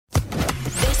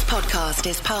podcast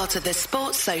is part of the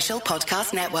Sports Social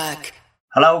Podcast Network.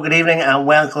 Hello, good evening, and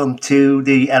welcome to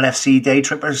the LFC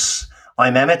Daytrippers.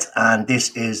 I'm Emmett, and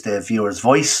this is the viewer's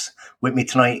voice. With me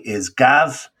tonight is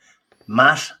Gav,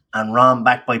 Matt, and Ron,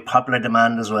 back by popular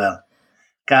demand as well.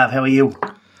 Gav, how are you?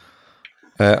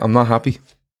 I'm not happy.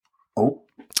 Oh.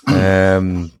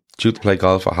 Due to play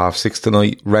golf at 6:30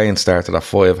 tonight. Rain started at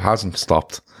 5, hasn't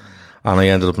stopped, and I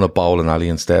ended up in a bowling alley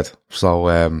instead.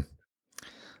 So,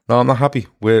 no, I'm not happy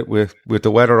with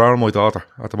the weather or my daughter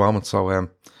at the moment. So,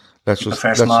 let's just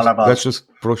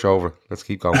brush over it. Let's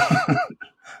keep going.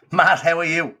 Matt, how are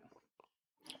you?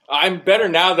 I'm better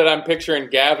now that I'm picturing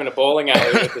Gav in a bowling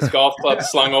alley with his golf club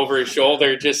slung over his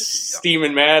shoulder, just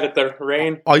steaming mad at the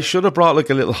rain. I should have brought like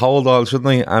a little hold all, shouldn't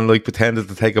I? And like pretended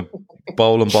to take a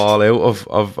bowling ball out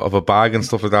of a bag and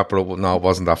stuff like that. But no, it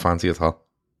wasn't that fancy at all.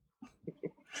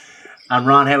 And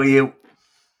Ron, how are you?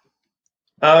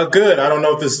 Good. I don't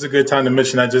know if this is a good time to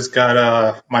mention I just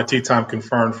got my tee time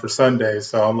confirmed for Sunday,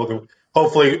 so I'm looking.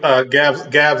 Hopefully,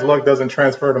 Gav's luck doesn't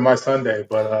transfer to my Sunday.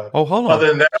 But hold on. Other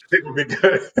than that, I think we'll be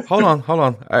good. Hold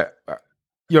on.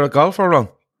 You're a golfer, Ron?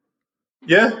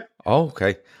 Yeah. Oh,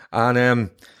 okay. And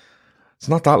it's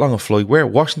not that long a flight. Where?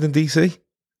 Washington DC?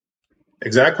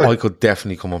 Exactly. I could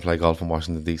definitely come and play golf in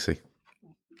Washington DC.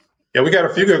 Yeah, we got a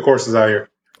few good courses out here.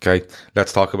 Okay,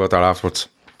 let's talk about that afterwards.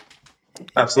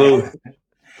 Absolutely.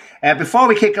 Before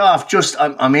we kick off,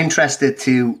 I'm interested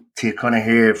to kind of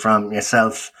hear from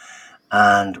yourself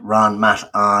and Ron, Matt,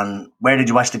 on where did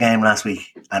you watch the game last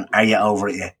week, and are you over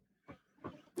it yet?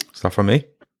 Is that for me?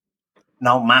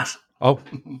 No, Matt. Oh.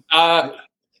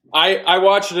 I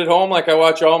watch it at home like I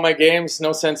watch all my games.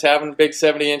 No sense having a big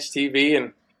 70-inch TV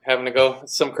and having to go to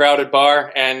some crowded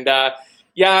bar. And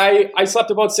I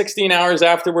slept about 16 hours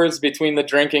afterwards between the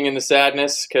drinking and the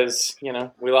sadness because,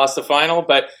 we lost the final.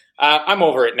 But I'm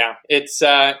over it now. It's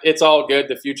all good.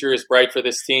 The future is bright for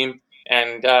this team.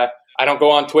 And I don't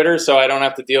go on Twitter, so I don't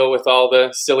have to deal with all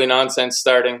the silly nonsense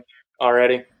starting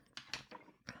already.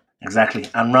 Exactly.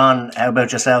 And Ron, how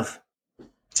about yourself?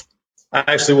 I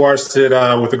actually watched it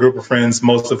with a group of friends,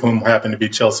 most of whom happen to be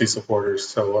Chelsea supporters.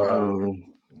 So,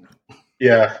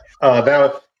 that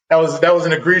was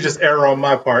an egregious error on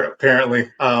my part, apparently.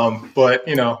 But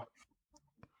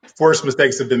worse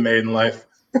mistakes have been made in life.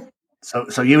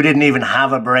 So you didn't even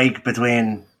have a break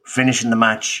between finishing the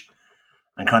match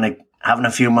and kind of having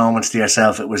a few moments to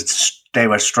yourself. They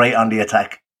were straight on the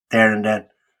attack there and then.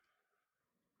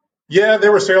 Yeah, they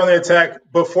were straight on the attack,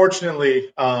 but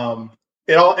fortunately,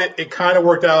 it kind of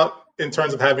worked out in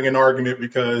terms of having an argument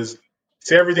because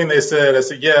to everything they said, I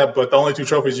said, yeah, but the only 2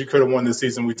 trophies you could have won this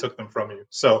season, we took them from you.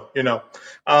 So, it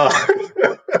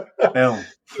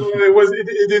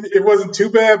wasn't too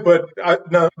bad, but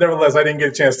nevertheless, I didn't get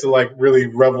a chance to really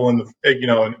revel in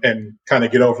and kind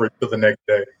of get over it till the next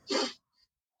day.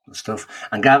 Good stuff.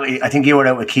 And Gav, I think you were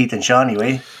out with Keith and Shawnee, were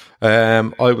you?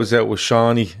 I was out with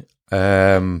Shawnee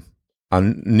and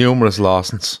numerous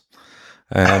Lawsons.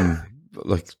 That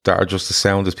are just the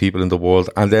soundest people in the world.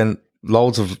 And then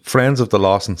loads of friends of the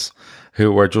Lawsons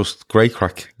who were just great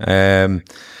crack.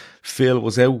 Phil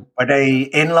was out. Were they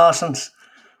in Lawsons?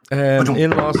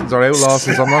 In Lawsons or out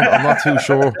Lawsons, I'm not too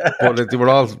sure, but they were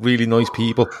all really nice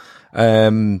people.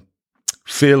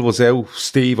 Phil was out,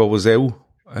 Steve was out,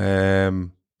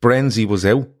 Brenzy was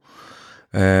out,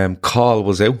 Carl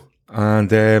was out,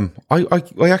 and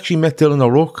I actually met Dylan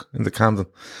O'Rourke in the Camden.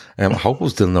 I hope it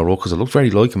was Dylan O'Rourke because I looked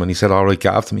very like him, and he said, "All right,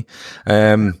 Gav," to me.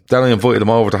 Then I invited him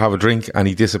over to have a drink, and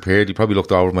he disappeared. He probably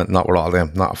looked over and went, "Not with all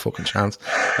them, not a fucking chance."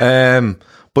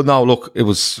 But no, look, it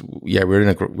was we're in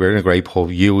a great pub,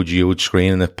 huge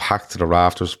screen, and it packed to the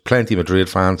rafters. Plenty of Madrid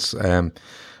fans.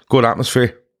 Good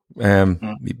atmosphere.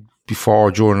 Before,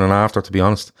 during, and after, to be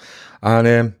honest. And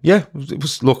it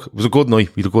was a good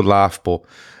night. We had a good laugh, but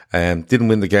didn't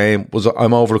win the game.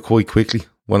 I'm over it quite quickly.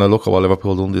 When I look at what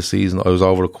Liverpool done this season, I was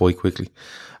over it quite quickly.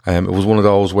 It was one of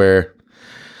those where,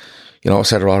 I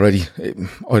said it already,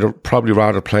 I'd probably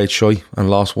rather played shy and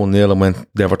lost 1-0 and went,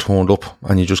 never turned up.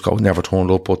 And you just go, never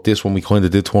turned up. But this one, we kind of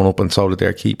did turn up, and so did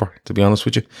their keeper, to be honest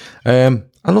with you. And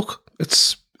look,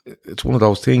 it's one of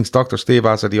those things. Dr. Steve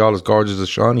has said he all as gorgeous as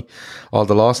Shawnee, all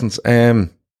the Lawsons.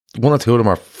 One or two of them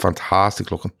are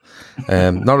fantastic looking.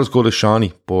 Not as good as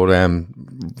Shawnee, but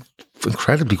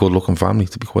incredibly good looking family,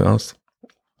 to be quite honest.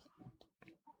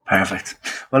 Perfect.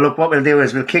 Well, look, what we'll do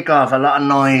is we'll kick off a lot of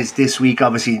noise this week,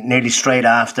 obviously nearly straight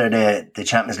after the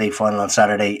Champions League final on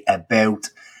Saturday, about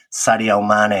Sadio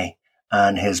Mane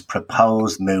and his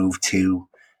proposed move to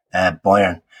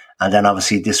Bayern. And then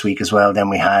obviously this week as well, then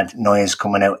we had noise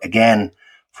coming out again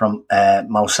from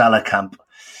Mo Salah camp.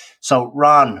 So,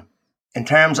 Ron, in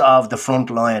terms of the front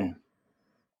line,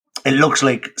 it looks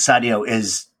like Sadio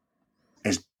is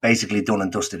basically done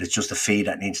and dusted. It's just a fee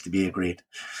that needs to be agreed.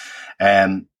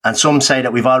 And some say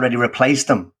that we've already replaced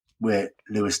him with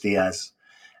Luis Diaz.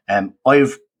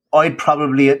 I'd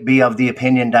probably be of the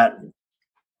opinion that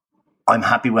I'm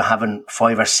happy with having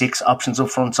 5 or 6 options up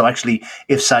front. So actually,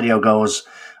 if Sadio goes,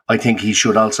 I think he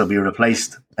should also be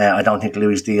replaced. I don't think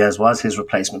Luis Diaz was his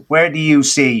replacement. Where do you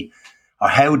see, or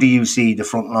how do you see the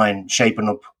front line shaping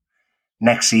up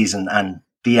next season? And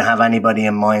do you have anybody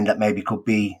in mind that maybe could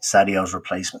be Sadio's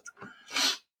replacement?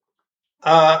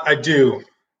 I do.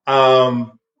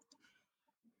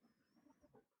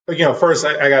 But first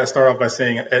I got to start off by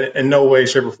saying, in no way,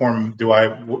 shape, or form do I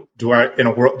want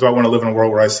to live in a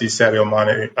world where I see Sadio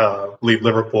Mane leave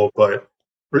Liverpool. But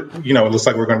it looks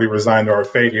like we're going to be resigned to our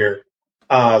fate here.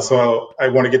 So I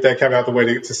want to get that caveat out the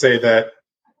way to say that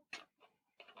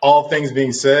all things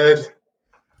being said,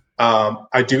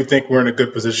 I do think we're in a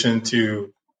good position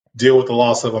to deal with the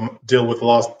loss of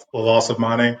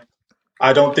Mane.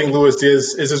 I don't think Luis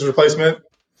Diaz is his replacement.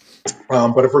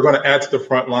 But if we're going to add to the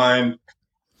front line,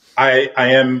 I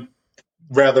am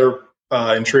rather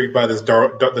intrigued by this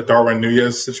the Darwin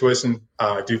Núñez situation.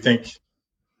 I do think,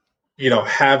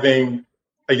 having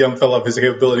a young fellow of his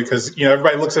capability, because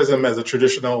everybody looks at him as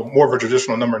more of a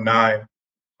traditional number 9,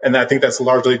 and I think that's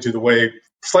largely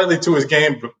slightly to his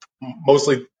game, but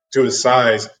mostly to his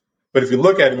size. But if you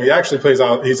look at him, he actually plays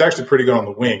out. He's actually pretty good on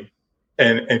the wing,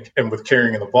 and with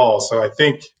carrying the ball. So I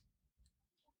think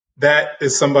that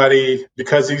is somebody,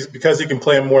 because he can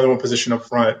play in more than one position up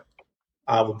front,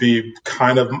 would be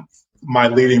kind of my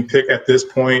leading pick at this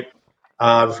point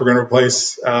if we're going to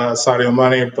replace Sadio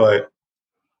Mane. But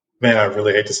man, I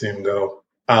really hate to see him go.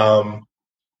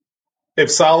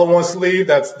 If Salah wants to leave,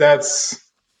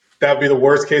 that'd be the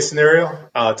worst case scenario,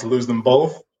 to lose them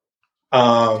both.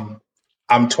 I'm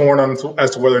torn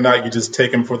as to whether or not you just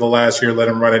take him for the last year, let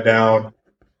him run it down,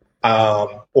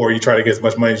 or you try to get as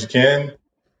much money as you can.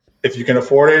 If you can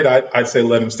afford it, I'd say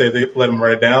let him stay, let him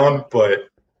run it down. But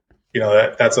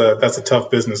that's a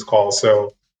tough business call.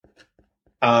 So,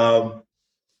 it's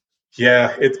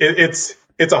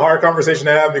a hard conversation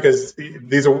to have, because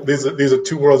these are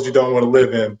two worlds you don't want to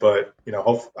live in. But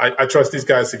I trust these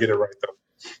guys to get it right, though.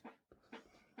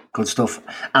 Good stuff.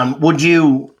 Would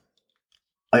you?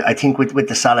 I think with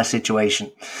the Salah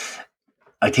situation,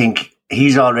 I think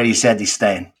he's already said he's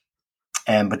staying.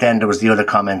 But then there was the other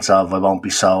comments of, I won't be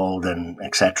sold, and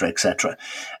et cetera, et cetera.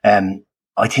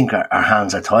 I think our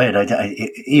hands are tied.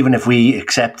 Even if we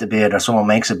accept a bid, or someone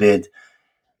makes a bid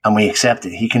and we accept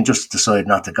it, he can just decide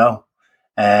not to go.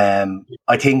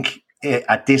 I think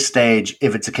at this stage,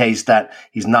 if it's a case that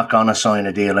he's not going to sign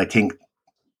a deal, I think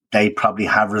they probably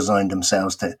have resigned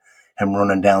themselves to him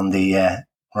running down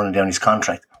his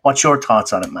contract. What's your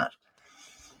thoughts on it, Matt?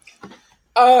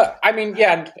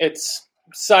 It's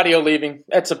Sadio leaving.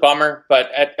 It's a bummer,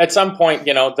 but at some point,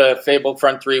 the fabled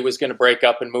front three was going to break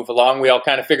up and move along. We all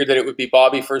kind of figured that it would be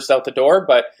Bobby first out the door,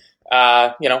 but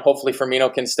hopefully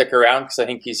Firmino can stick around, because I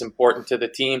think he's important to the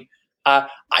team. I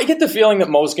get the feeling that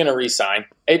Mo's going to re-sign.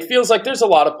 It feels like there's a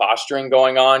lot of posturing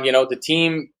going on. The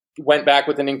team went back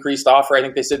with an increased offer. I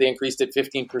think they said they increased it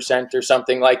 15% or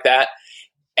something like that.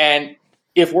 And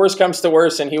if worse comes to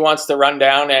worse and he wants to run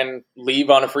down and leave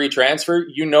on a free transfer,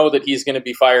 that he's going to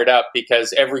be fired up,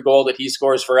 because every goal that he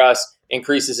scores for us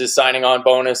increases his signing on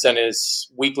bonus and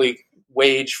his weekly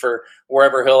wage for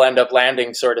wherever he'll end up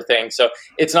landing, sort of thing. So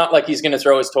it's not like he's going to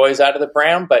throw his toys out of the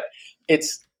pram, but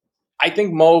I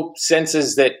think Mo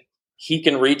senses that he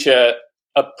can reach a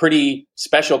pretty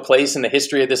special place in the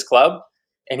history of this club.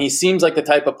 And he seems like the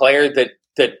type of player that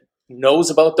knows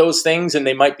about those things, and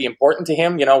they might be important to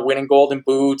him, winning golden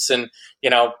boots and,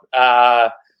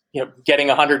 getting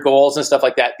 100 goals and stuff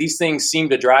like that. These things seem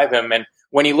to drive him. And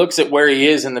when he looks at where he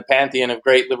is in the pantheon of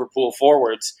great Liverpool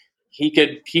forwards, he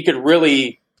could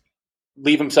really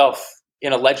leave himself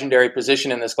in a legendary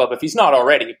position in this club. If he's not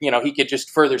already, he could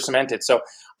just further cement it. So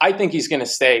I think he's going to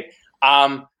stay.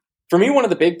 For me, one of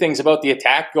the big things about the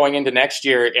attack going into next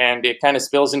year, and it kind of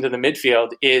spills into the midfield,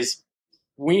 is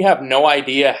we have no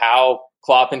idea how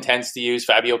Klopp intends to use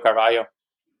Fabio Carvalho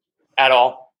at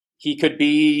all. He could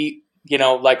be,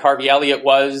 like Harvey Elliott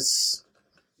was,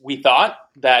 we thought,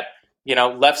 that,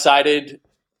 left-sided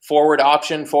forward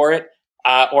option for it,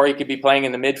 or he could be playing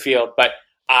in the midfield. But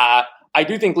I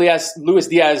do think Luis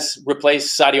Diaz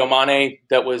replaced Sadio Mane.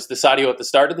 That was the Sadio at the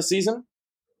start of the season.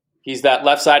 He's that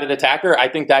left-sided attacker. I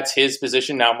think that's his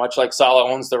position now, much like Salah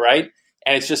owns the right.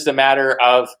 And it's just a matter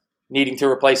of needing to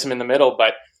replace him in the middle.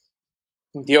 But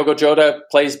Diogo Jota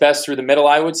plays best through the middle,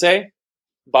 I would say.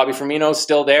 Bobby Firmino's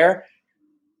still there.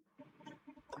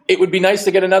 it would be nice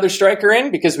to get another striker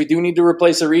in because we do need to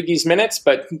replace Origi's minutes.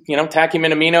 But, Taki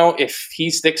Minamino, if he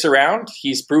sticks around,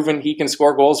 he's proven he can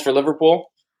score goals for Liverpool.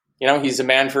 He's a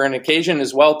man for an occasion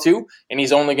as well, too. And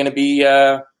he's only going to be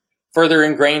further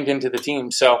ingrained into the team.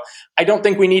 So I don't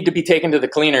think we need to be taken to the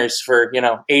cleaners for,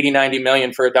 80, 90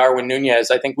 million for a Darwin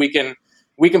Nunez. I think we can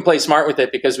play smart with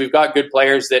it because we've got good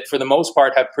players that, for the most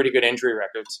part, have pretty good injury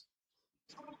records.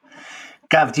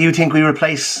 Gav, do you think we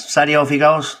replace Sadio if he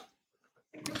goes?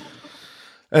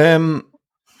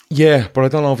 Yeah, but I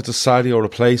don't know if it's a Sadio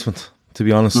replacement, to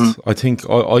be honest. I think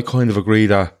I kind of agree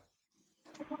that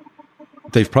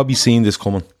they've probably seen this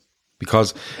coming,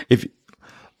 because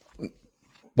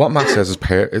what Matt says is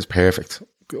perfect.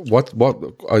 What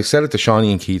I said it to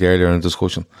Shawnee and Keith earlier in the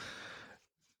discussion.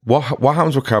 What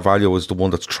happens with Carvalho is the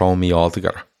one that's thrown me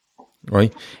altogether,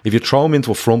 right? If you throw him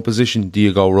into a front position, do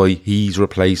you go, right, he's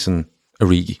replacing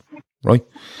Origi, right?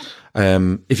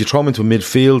 If you throw him into a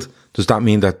midfield, does that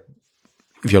mean that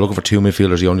if you're looking for two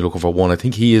midfielders, you're only looking for one? I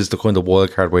think he is the kind of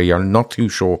wild card where you're not too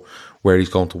sure where he's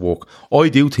going to walk. I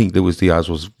do think Luis Diaz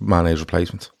was Mane's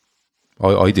replacement.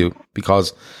 I do,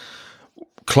 because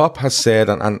Klopp has said,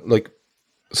 and like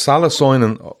Salah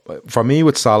signing, for me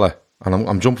with Salah, and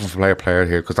I'm jumping from player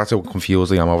here because that's how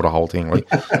confused I am over the whole thing, right?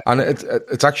 And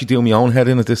it's actually doing my own head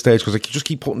in at this stage because I just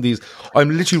keep putting these. I'm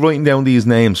literally writing down these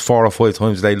names 4 or 5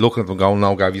 times a day, looking at them, going,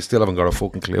 "No, Gav, you still haven't got a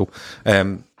fucking clue."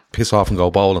 Piss off and go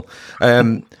bowling.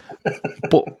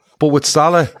 But with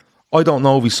Salah, I don't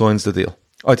know if he signs the deal.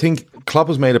 I think Klopp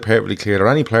has made it perfectly clear that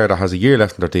any player that has a year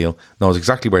left in their deal knows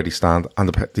exactly where they stand, and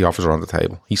the offers are on the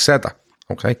table. He said that,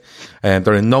 okay?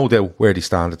 They're in no doubt where they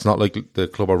stand. It's not like the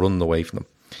club are running away from them.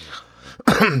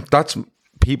 That's,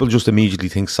 people just immediately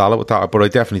think Salah with that, but I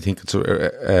definitely think it's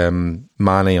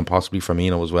Mane and possibly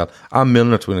Firmino as well, and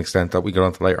Milner to an extent that we get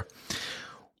onto later.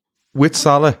 With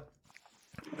Salah,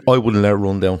 I wouldn't let it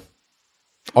run down.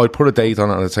 I'd put a date on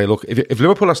it and I'd say, look, if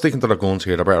Liverpool are sticking to their guns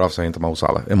here, they're better off saying to Mo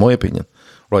Salah, in my opinion.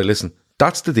 Right, listen,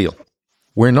 that's the deal.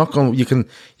 We're not going. You can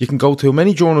go to as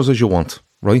many journals as you want,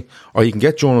 right? Or you can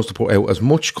get journals to put out as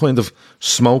much kind of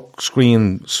smoke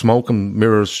and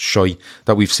mirrors shy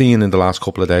that we've seen in the last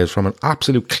couple of days from an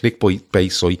absolute clickbait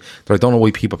based site that I don't know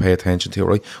why people pay attention to,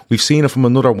 right? We've seen it from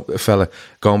another fella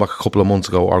going back a couple of months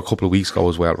ago or a couple of weeks ago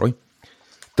as well, right?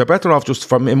 They're better off just,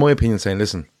 from, in my opinion, saying,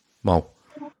 listen, Mo,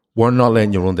 we're not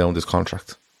letting you run down this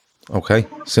contract. Okay?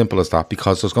 Simple as that,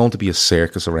 because there's going to be a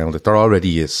circus around it. There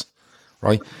already is.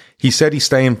 Right? He said he's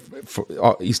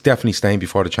definitely staying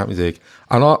before the Champions League.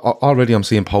 And already I'm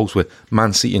seeing posts with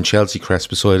Man City and Chelsea crest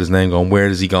beside his name going, where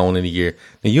is he going in a year?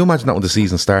 Now you imagine that when the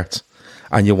season starts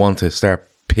and you want to start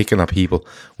picking at people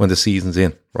when the season's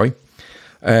in, right?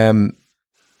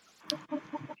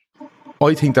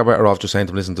 I think they're better off just saying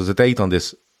to him, listen, there's a date on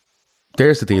this.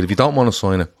 There's the deal. If you don't want to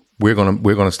sign it, we're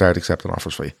gonna start accepting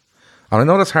offers for you. And I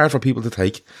know that's hard for people to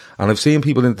take. And I've seen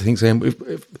people in the thing saying,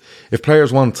 if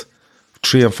players want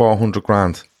 300 and 400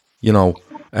 grand,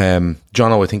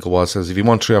 Jono, I think it was, says, if you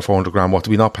want 300 or 400 grand, what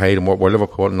do we not pay them? We're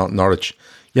Liverpool, not Norwich.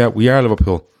 Yeah, we are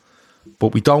Liverpool,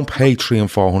 but we don't pay 300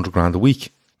 and 400 grand a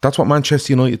week. That's what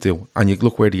Manchester United do. And you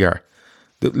look where they are.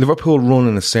 Liverpool run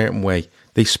in a certain way.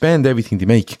 They spend everything they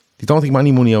make. They don't take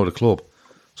any money out of the club.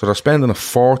 So they're spending a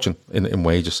fortune in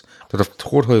wages. They're the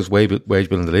third highest wage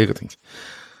bill in the league, I think.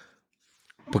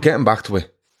 But getting back to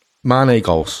it, Mane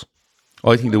goes.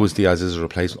 I think Luis Diaz is a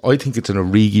replacement. I think it's an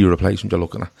Origi replacement you're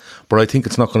looking at. But I think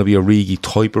it's not going to be a Origi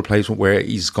type replacement where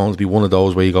he's going to be one of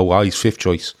those where you go, wow, he's fifth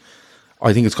choice.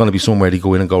 I think it's going to be somewhere they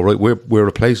go in and go, right, we're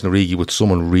replacing Origi with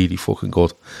someone really fucking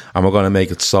good. And we're going to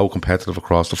make it so competitive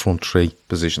across the front 3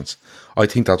 positions. I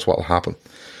think that's what will happen.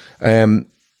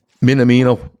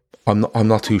 Minamino, I'm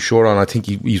not too sure on. I think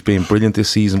he's been brilliant this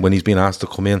season when he's been asked to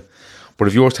come in. But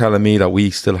if you're telling me that we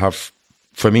still have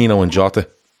Firmino and Jota,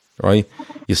 right?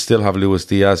 You still have Luis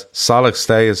Diaz. Salah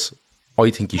stays.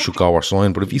 I think he should go or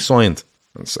sign. But if he signed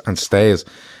and stays,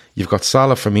 you've got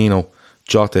Salah, Firmino,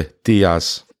 Jota,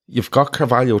 Diaz. You've got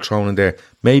Carvalho thrown in there.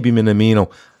 Maybe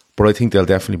Minamino. But I think they'll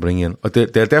definitely bring in. They'll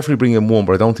definitely bring in one.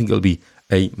 But I don't think it'll be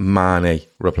a Mane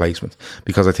replacement,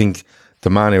 because I think the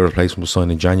Mane replacement was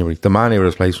signed in January. The Mane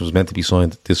replacement was meant to be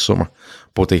signed this summer,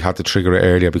 but they had to trigger it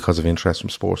earlier because of interest from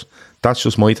Spurs. That's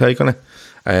just my take on it.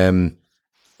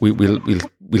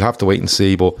 We'll have to wait and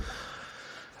see. But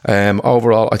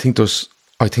overall, I think there's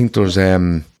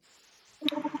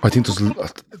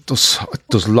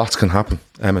lots can happen,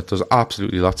 Emmett. There's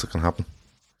absolutely lots that can happen.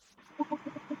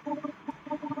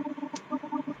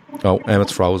 Oh,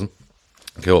 Emmett's frozen.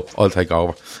 Cool, I'll take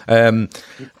over.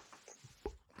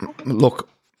 Look,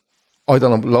 I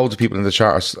don't know. Loads of people in the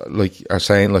chat are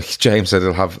saying, like James said,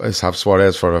 he'll have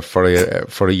Suarez for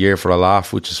a year for a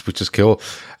laugh, which is cool.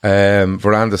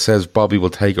 Veranda says Bobby will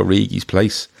take Origi's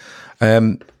place.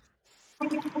 You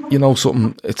know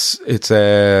something? It's.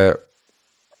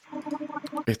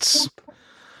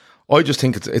 I just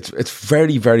think it's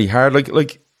very, very hard.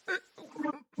 Like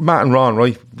Matt and Ron,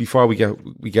 right? Before we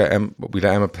let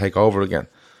Emma take over again.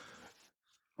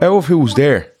 Out of who's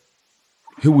there,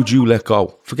 who would you let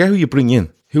go? Forget who you bring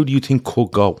in. Who do you think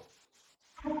could go?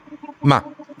 Matt,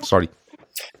 sorry.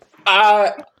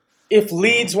 If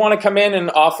Leeds want to come in and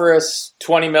offer us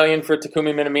 20 million for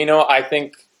Takumi Minamino, I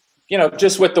think,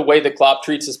 just with the way the Klopp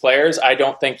treats his players, I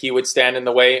don't think he would stand in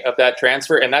the way of that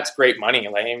transfer. And that's great money,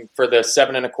 like, for the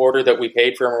 7.25 that we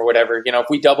paid for him or whatever. If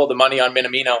we double the money on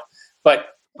Minamino,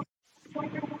 but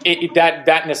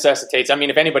that necessitates. I mean,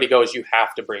 if anybody goes, you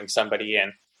have to bring somebody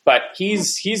in. But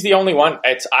he's the only one.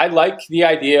 I like the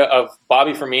idea of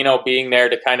Bobby Firmino being there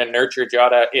to kind of nurture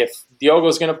Jota. If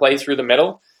Diogo's going to play through the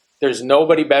middle, there's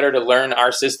nobody better to learn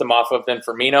our system off of than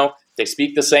Firmino. They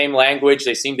speak the same language.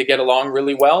 They seem to get along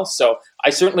really well. So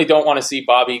I certainly don't want to see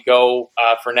Bobby go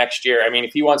for next year. I mean,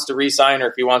 if he wants to re-sign or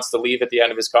if he wants to leave at the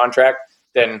end of his contract,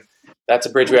 then that's a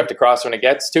bridge we have to cross when it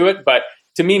gets to it. But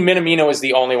to me, Minamino is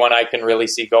the only one I can really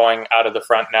see going out of the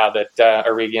front now that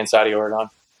Origi and Sadio are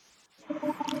gone.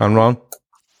 And Ron?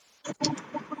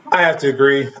 I have to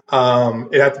agree. It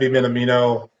have to be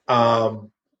Minamino.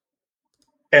 And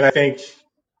I think,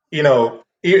 even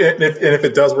if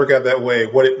it does work out that way,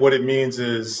 what it means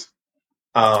is,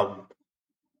 not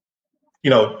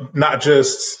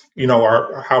just,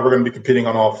 how we're going to be competing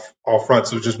on all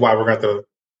fronts, which is why we're going to have to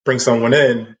bring someone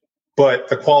in, but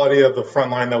the quality of the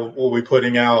front line that we'll be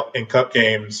putting out in cup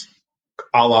games,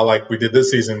 a la like we did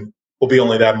this season, will be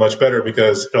only that much better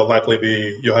because it'll likely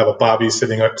be you'll have a Bobby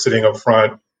sitting up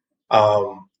front,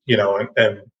 and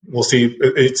we'll see.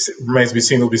 It remains to be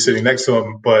seen who'll be sitting next to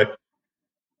him, but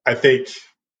I think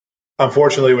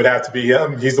unfortunately it would have to be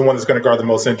him. He's the one that's going to guard the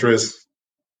most interest,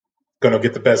 going to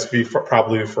get the best fee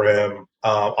probably for him.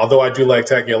 Although I do like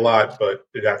Taki a lot, but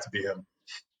it'd have to be him.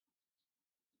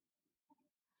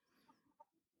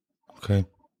 Okay,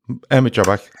 Emmett, you're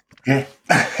back. Yeah.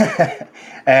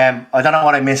 I don't know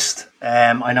what I missed.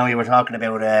 I know you were talking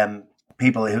about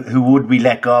people who would we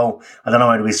let go. I don't know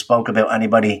whether we spoke about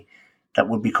anybody that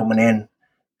would be coming in.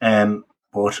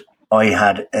 But I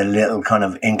had a little kind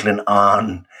of inkling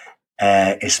on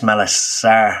Ismaila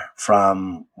Sarr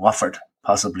from Watford,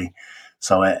 possibly.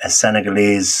 So a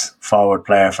Senegalese forward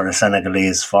player for a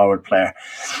Senegalese forward player.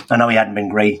 I know he hadn't been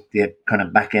great the kind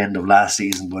of back end of last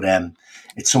season, but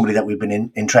it's somebody that we've been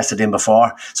interested in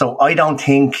before. So I don't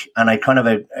think, and I kind of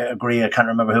agree, I can't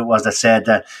remember who it was that said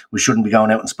that we shouldn't be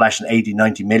going out and splashing 80,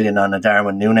 90 million on a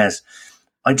Darwin Núñez.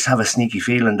 I just have a sneaky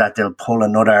feeling that they'll pull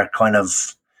another kind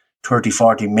of 30,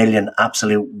 40 million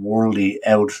absolute worldie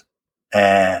out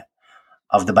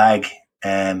of the bag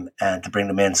to bring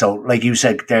them in. So like you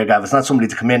said there, Gav, it's not somebody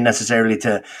to come in necessarily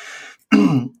to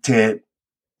to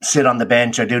sit on the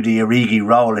bench or do the Origi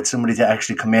role. It's somebody to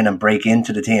actually come in and break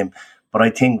into the team. But I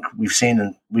think we've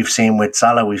seen with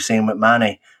Salah, we've seen with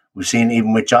Mane, we've seen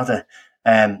even with Jota,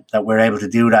 that we're able to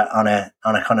do that on a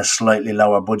kind of slightly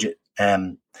lower budget.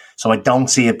 So I don't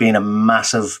see it being a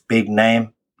massive big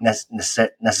name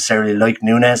necessarily like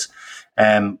Núñez,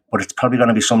 but it's probably going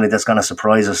to be somebody that's going to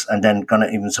surprise us and then going to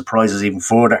even surprise us even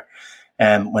further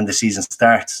when the season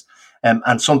starts.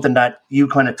 And something that you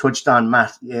kind of touched on,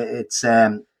 Matt, it's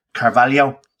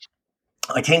Carvalho.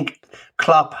 I think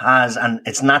Klopp has, and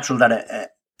it's natural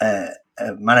that a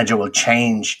manager will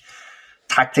change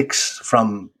tactics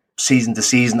from season to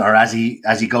season or as he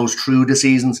goes through the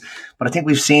seasons. But I think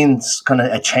we've seen kind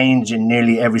of a change in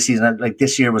nearly every season. Like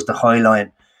this year was the high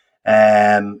line.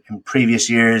 In previous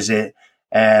years, it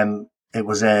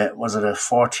was a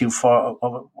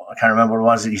 4-2-4. I can't remember what it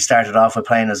was. He started off with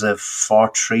playing as a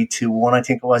 4-3-2-1. I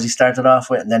think it was he started off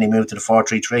with, and then he moved to the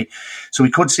 4-3-3. So we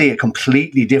could see a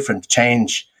completely different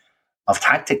change of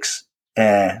tactics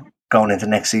going into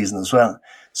next season as well.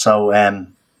 So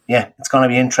it's going to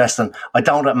be interesting. I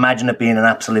don't imagine it being an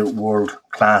absolute world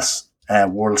class,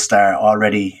 world star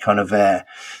already. Kind of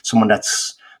someone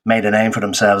that's made a name for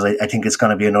themselves. I think it's going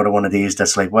to be another one of these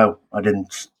that's like, wow, I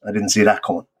didn't see that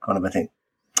coming, kind of a thing.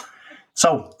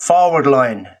 So forward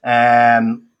line,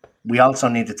 we also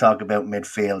need to talk about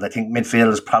midfield. I think midfield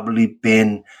has probably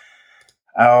been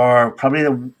probably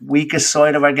the weakest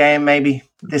side of our game maybe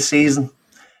this season.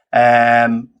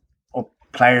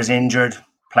 Players injured,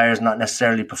 players not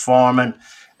necessarily performing,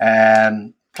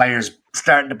 players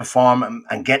starting to perform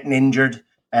and getting injured.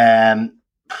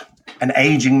 an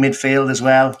ageing midfield as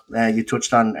well. You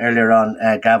touched on earlier on,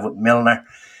 Gav, with Milner.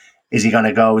 Is he going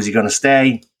to go? Is he going to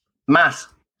stay? Matt,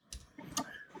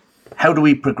 how do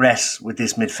we progress with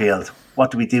this midfield?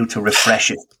 What do we do to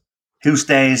refresh it? Who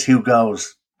stays? Who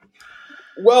goes?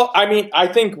 Well, I mean, I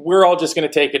think we're all just going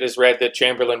to take it as read that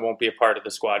Chamberlain won't be a part of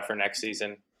the squad for next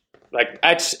season. Like,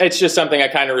 it's just something I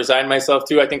kind of resigned myself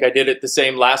to. I think I did it the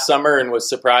same last summer and was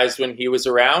surprised when he was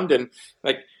around. And,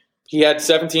 like, he had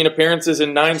 17 appearances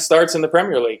and 9 starts in the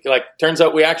Premier League. Like, turns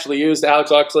out we actually used Alex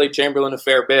Oxlade-Chamberlain a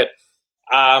fair bit.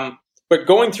 But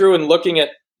going through and looking at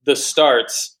the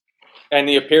starts and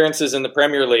the appearances in the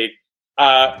Premier League,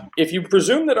 if you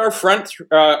presume that our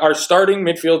starting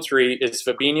midfield 3 is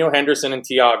Fabinho, Henderson, and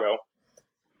Thiago,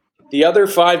 the other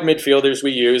 5 midfielders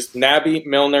we used, Naby,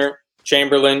 Milner,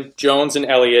 Chamberlain, Jones, and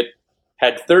Elliott,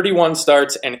 had 31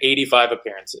 starts and 85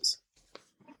 appearances.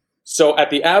 So at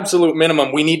the absolute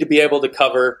minimum, we need to be able to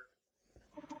cover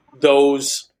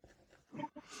those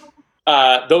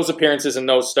appearances and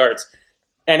those starts.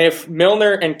 And if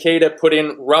Milner and Keita put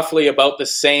in roughly about the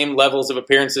same levels of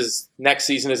appearances next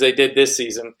season as they did this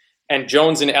season, and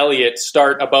Jones and Elliott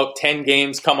start about 10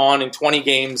 games, come on in 20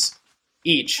 games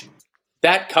each,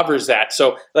 that covers that.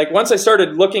 So, like, once I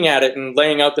started looking at it and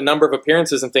laying out the number of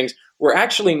appearances and things, we're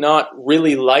actually not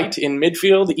really light in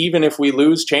midfield, even if we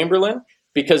lose Chamberlain,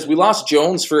 because we lost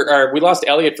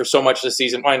Elliott for so much this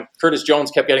season, when Curtis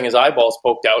Jones kept getting his eyeballs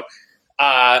poked out.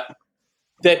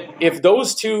 That if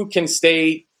those two can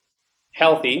stay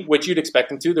healthy, which you'd expect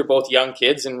them to, they're both young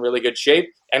kids in really good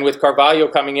shape, and with Carvalho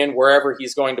coming in wherever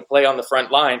he's going to play on the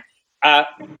front line,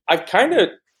 I've kind of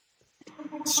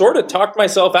sort of talked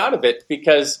myself out of it,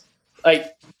 because, like,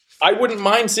 I wouldn't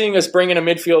mind seeing us bring in a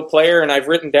midfield player, and I've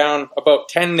written down about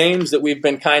 10 names that we've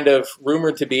been kind of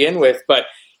rumored to be in with. But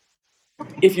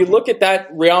if you look at that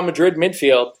Real Madrid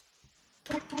midfield,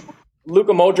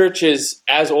 Luka Modric is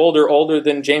as old or older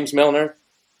than James Milner.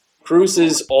 Cruz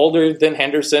is older than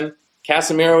Henderson.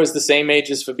 Casemiro is the same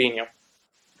age as Fabinho.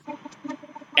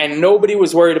 And nobody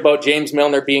was worried about James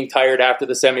Milner being tired after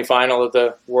the semifinal of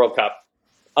the World Cup,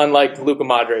 unlike Luka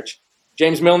Modric.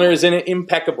 James Milner is in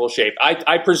impeccable shape.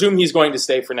 I presume he's going to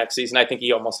stay for next season. I think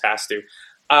he almost has to.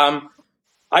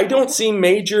 I don't see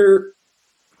major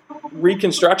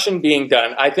reconstruction being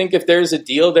done. I think if there's a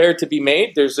deal there to be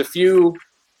made, there's a few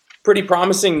pretty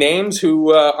promising names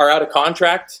who are out of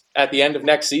contract at the end of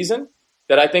next season,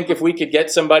 that I think if we could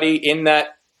get somebody in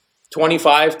that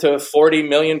 25 to 40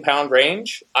 million pound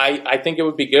range, I think it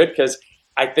would be good, because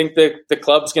I think the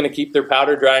club's going to keep their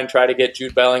powder dry and try to get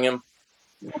Jude Bellingham.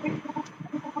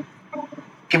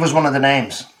 Give us one of the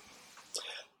names.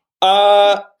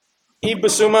 Yves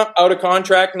Bissouma, out of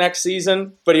contract next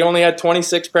season, but he only had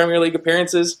 26 Premier League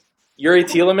appearances. Yuri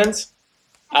Tielemans,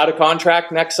 out of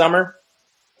contract next summer.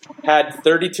 Had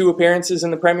 32 appearances in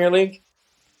the Premier League.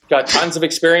 Got tons of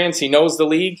experience. He knows the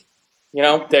league. You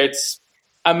know,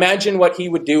 imagine what he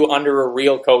would do under a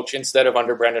real coach instead of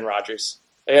under Brendan Rodgers.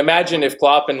 Imagine if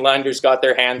Klopp and Landers got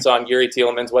their hands on Yuri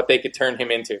Tielemans, what they could turn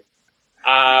him into.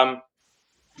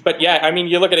 But yeah, I mean,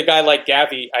 you look at a guy like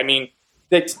Gavi. I mean,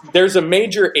 there's a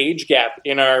major age gap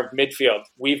in our midfield.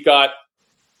 We've got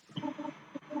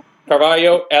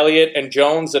Carvalho, Elliott, and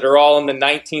Jones that are all in the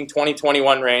 19, 20,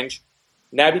 21 range.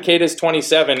 Naby Keita is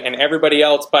 27, and everybody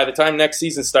else, by the time next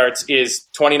season starts, is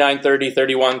 29, 30,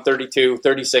 31, 32,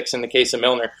 36 in the case of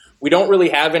Milner. We don't really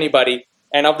have anybody.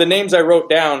 And of the names I wrote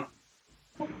down,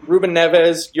 Ruben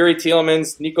Neves, Yuri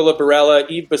Tielemans, Nicola Barella,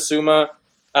 Yves Bissouma,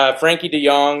 Frankie de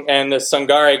Jong, and the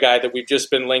Sangare guy that we've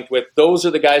just been linked with, those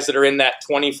are the guys that are in that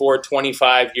 24,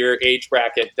 25-year age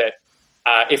bracket that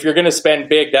if you're going to spend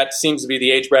big, that seems to be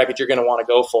the age bracket you're going to want to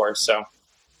go for.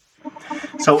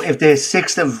 So if the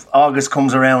 6th of August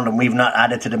comes around and we've not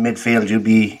added to the midfield, you'll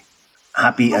be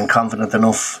happy and confident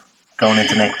enough going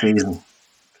into next season?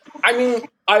 I mean,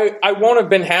 I won't have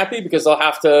been happy, because I'll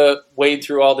have to wade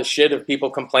through all the shit of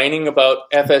people complaining about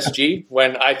FSG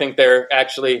when I think they're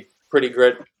actually pretty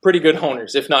good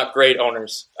owners, if not great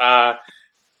owners.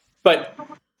 But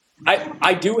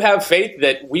I do have faith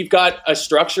that we've got a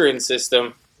structure and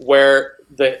system where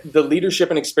the leadership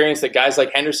and experience that guys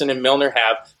like Henderson and Milner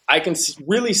have, I can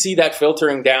really see that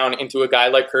filtering down into a guy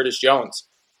like Curtis Jones.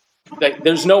 Like,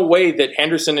 there's no way that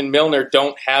Henderson and Milner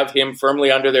don't have him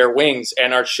firmly under their wings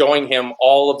and are showing him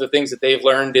all of the things that they've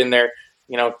learned in their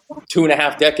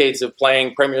 2.5 decades of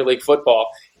playing Premier League football.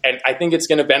 And I think it's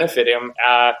going to benefit him.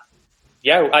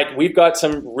 We've got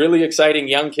some really exciting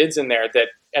young kids in there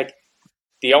that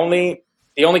the only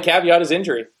caveat is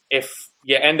injury. If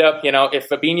you end up, if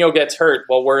Fabinho gets hurt,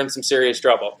 well, we're in some serious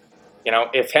trouble.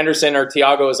 If Henderson or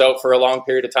Thiago is out for a long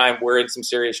period of time, we're in some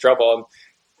serious trouble.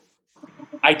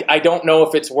 I don't know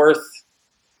if it's worth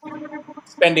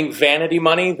spending vanity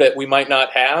money that we might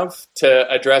not have to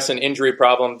address an injury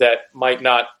problem that might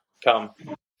not come.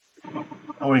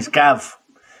 Always, Gav,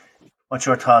 what's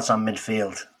your thoughts on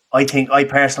midfield? I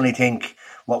personally think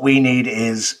what we need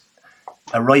is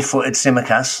a right-footed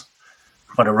Tsimikas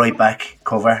for the right-back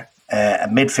cover, a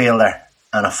midfielder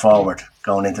and a forward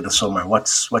going into the summer.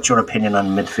 What's your opinion on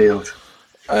midfield?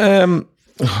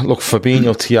 Look,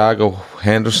 Fabinho, Thiago,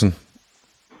 Henderson,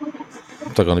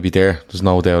 they're going to be there. There's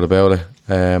no doubt about it.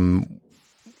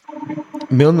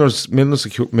 Milner's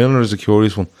a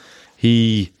curious one.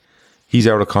 He's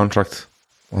out of contract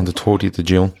on the 30th of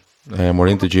June. We're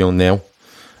into June now.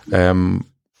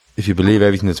 If you believe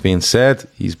everything that's being said,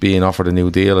 he's being offered a new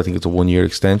deal. I think it's a 1-year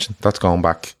extension. That's gone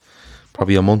back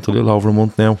probably a little over a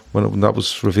month now when that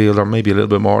was revealed, or maybe a little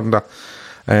bit more than that.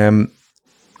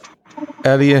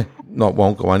 Elliott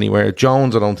won't go anywhere.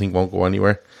 Jones, I don't think won't go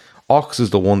anywhere. Ox is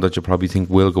the one that you probably think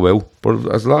will go out.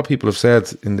 But as a lot of people have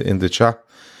said in the chat,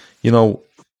 you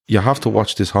have to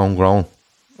watch this homegrown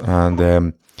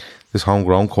and this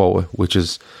homegrown quota, which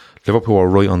is Liverpool are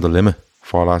right on the limit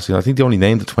for last season. I think they only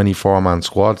named the 24-man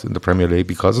squad in the Premier League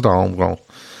because of the homegrown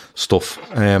stuff.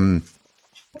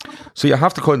 So you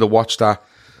have to kind of watch that.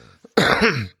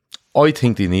 I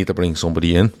think they need to bring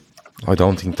somebody in. I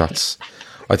don't think that's...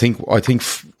 I think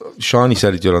Shawnee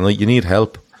said it the other night, you need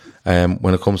help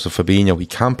when it comes to Fabinho. He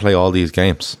can't play all these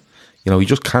games. He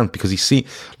just can't, because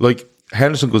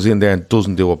Henderson goes in there and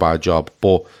doesn't do a bad job,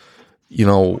 but,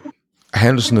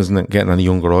 Henderson isn't getting any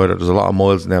younger either. There's a lot of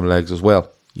miles in them legs as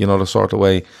well. The sort of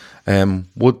way.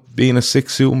 Would being a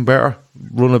 6 suit him better?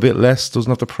 Run a bit less? Doesn't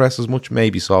have to press as much?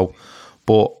 Maybe so.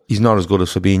 But he's not as good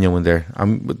as Fabinho in there.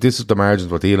 This is the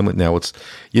margins we're dealing with now. It's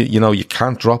you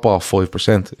can't drop off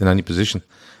 5% in any position.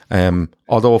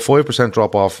 Although a 5%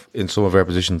 drop off in some of our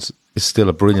positions is still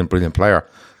a brilliant, brilliant player.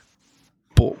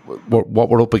 But what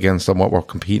we're up against and what we're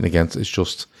competing against is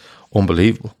just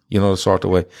unbelievable. The sort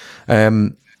of way.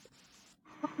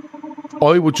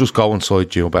 I would just go inside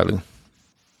Gio Bellingham.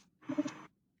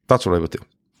 That's what I would do.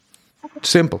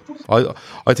 Simple.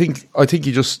 I think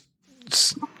you just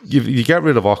you get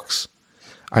rid of Ox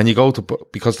and you go to,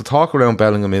 because the talk around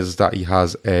Bellingham is that he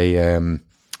has a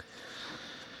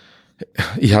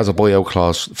buyout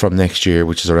clause from next year,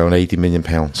 which is around £80 million,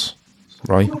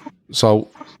 right? So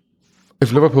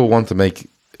if Liverpool want to make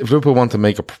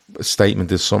a statement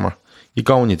this summer, you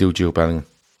go and you do Gio Bellingham.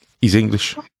 He's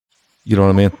English, you know what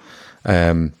I mean?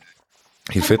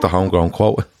 He'll fit the homegrown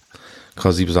quota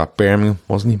because he was at Birmingham,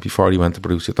 wasn't he, before he went to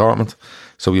Borussia Dortmund?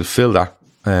 So we'll fill that.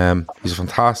 He's a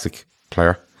fantastic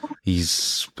player.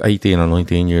 He's 18 or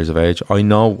 19 years of age. I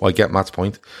know, I get Matt's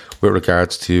point with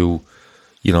regards to,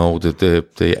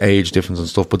 the age difference and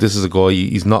stuff, but this is a guy,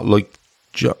 he's not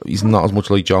as much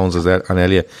like Jones as and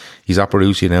Elliott. He's at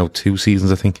Borussia now 2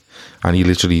 seasons, I think, and he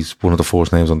literally is one of the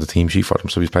first names on the team sheet for them.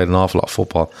 So he's played an awful lot of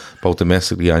football, both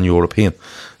domestically and European.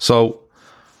 So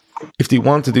if they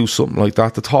want to do something like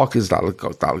that, the talk is that'll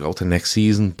go to next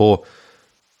season. But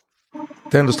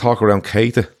then there's talk around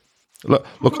Keita. Look,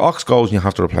 Ox goes and you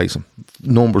have to replace him,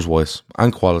 numbers wise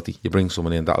and quality. You bring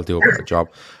someone in that'll do a better job,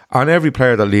 and every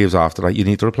player that leaves after that, you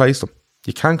need to replace them.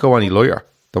 You can't go any lighter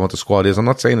than what the squad is. I'm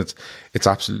not saying it's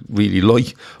absolutely really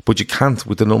light, but you can't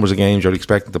with the numbers of games you're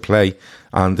expecting to play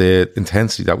and the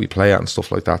intensity that we play at and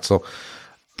stuff like that. So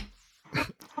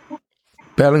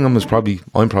Bellingham is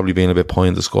I'm probably being a bit pie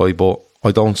in the sky, but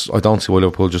I don't see why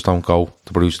Liverpool just don't go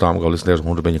to Borussia Dortmund and go, listen, there's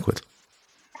 100 million quid.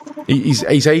 He's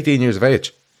 18 years of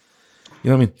age. You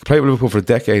know what I mean? He played with Liverpool for a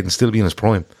decade and still be in his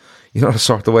prime. The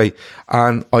sort of way.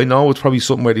 And I know it's probably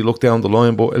something where they look down the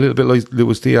line, but a little bit like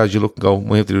Luis Diaz, you look and go,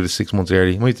 we have to do this 6 months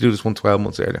early. We might have to do this 12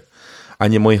 months earlier.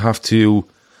 And you might have to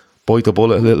bite the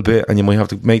bullet a little bit, and you might have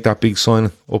to make that big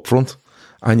sign up front,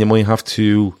 and you might have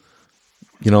to,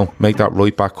 make that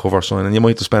right back cover sign, and you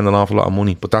might have to spend an awful lot of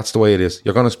money, but that's the way it is.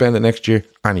 You're going to spend it next year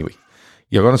anyway.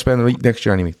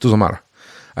 Doesn't matter.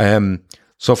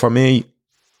 So for me,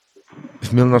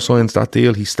 if Milner signs that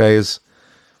deal, he stays.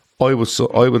 I would.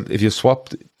 If you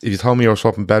told me you were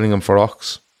swapping Bellingham for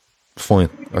Ox, fine.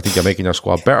 I think you're making your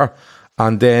squad better.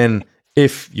 And then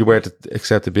if you were to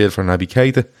accept a bid for Naby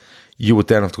Keita, you would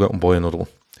then have to go out and buy another one.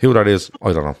 Who that is,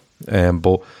 I don't know.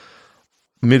 But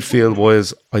midfield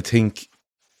wise, I think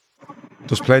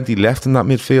there's plenty left in that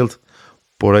midfield.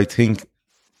 But I think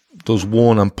there's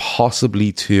one and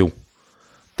possibly two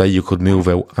that you could move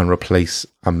out and replace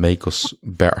and make us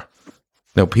better.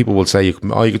 Now, people will say, you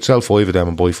could sell 5 of them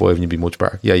and buy 5 and you'd be much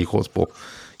better. Yeah, you could, but,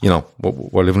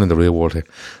 we're living in the real world here.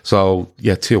 So,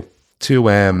 yeah, two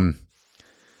out,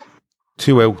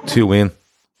 2 in.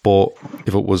 But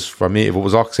if it was for me, if it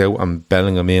was Ox out and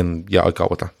Bellingham in, yeah, I'd go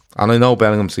with that. And I know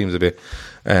Bellingham seems a bit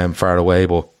far away,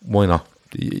 but why not?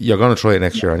 You're going to try it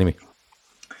next year anyway.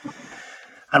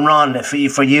 And Ron, for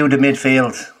you, the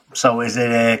midfield, so is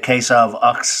it a case of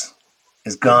Ox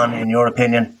is gone, in your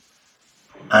opinion,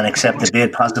 and accept a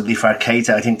bid possibly for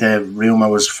Keita? I think the rumour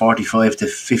was 45 to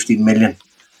 50 million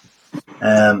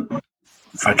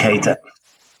for Keita.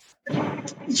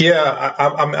 Yeah,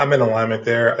 I'm in alignment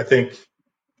there. I think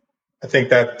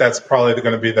that's probably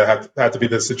going to be have to be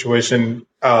the situation,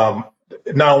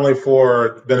 not only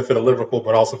for the benefit of Liverpool,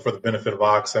 but also for the benefit of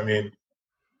Ox. I mean,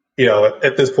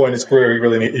 at this point in his career, he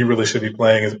really should be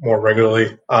playing more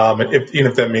regularly. Even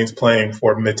if that means playing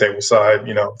for a mid-table side,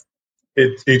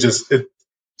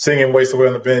 seeing him waste away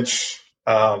on the bench,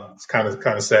 it's kind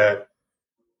of sad.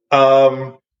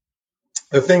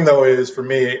 The thing though is, for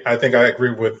me, I think I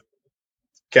agree with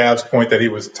Gav's point that he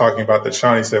was talking about that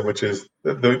Shawnee said, which is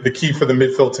the key for the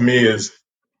midfield to me is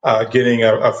getting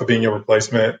a Fabinho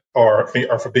replacement or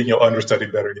Fabinho understudy,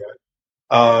 better yet.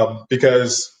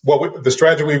 Because the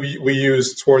strategy we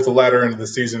used towards the latter end of the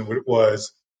season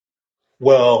was,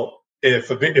 well, if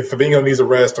Fabinho needs a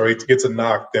rest or he gets a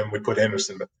knock, then we put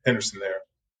Henderson there.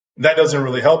 That doesn't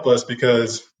really help us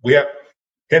because we have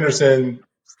Henderson.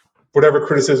 Whatever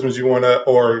criticisms you want to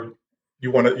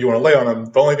lay on him,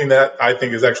 the only thing that I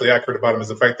think is actually accurate about him is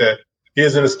the fact that he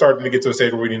isn't starting to get to a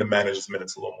stage where we need to manage his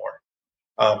minutes a little more.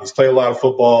 He's played a lot of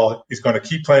football. He's going to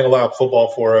keep playing a lot of football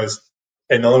for us.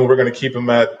 And the only way we're going to keep him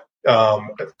at,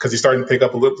 because he's starting to pick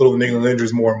up a little niggling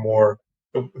injuries more and more,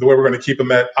 the way we're going to keep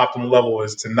him at optimal level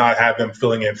is to not have him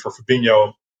filling in for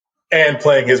Fabinho and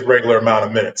playing his regular amount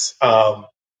of minutes.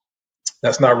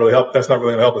 That's not really going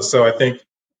to help us. So I think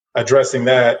addressing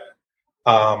that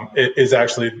is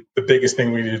actually the biggest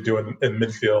thing we need to do in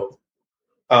midfield.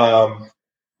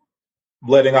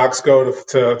 Letting Ox go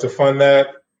to fund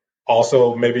that.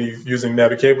 Also, maybe using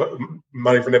money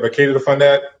for Nebuketa to fund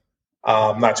that.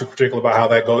 I'm not too particular about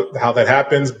how that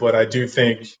happens, but I do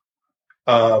think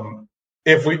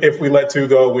if we let two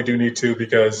go, we do need to,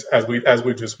 because as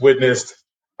we've just witnessed,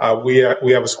 we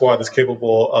have a squad that's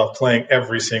capable of playing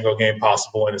every single game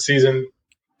possible in a season,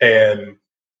 and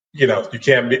you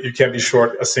can't be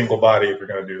short a single body if you're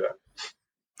going to do that.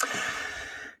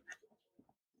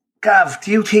 Gav,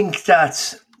 do you think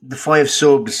that the 5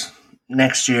 subs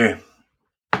next year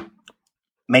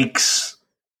makes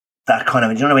that kind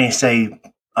of, when you say,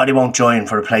 they won't join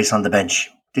for a place on the bench?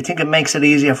 Do you think it makes it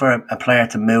easier for a player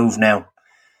to move now,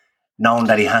 knowing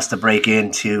that he has to break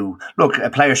into, look, a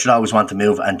player should always want to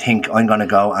move and think, I'm going to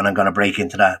go and I'm going to break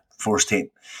into that first team.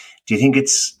 Do you think it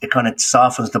kind of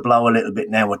softens the blow a little bit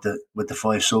now with the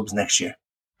 5 subs next year?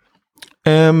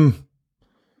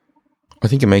 I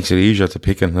think it makes it easier to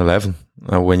pick an 11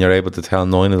 when you're able to tell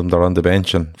 9 of them they're on the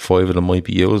bench and 5 of them might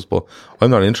be used. But I'm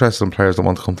not interested in players that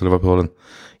want to come to Liverpool and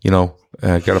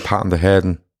get a pat on the head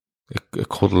and a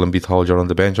cuddle and be told you're on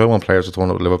the bench. I want players to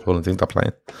turn up to Liverpool and think they're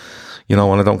playing. And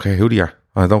I don't care who they are.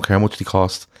 And I don't care how much they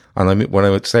cost. And when I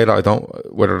would say that, I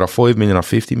don't, whether they're 5 million or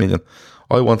 50 million,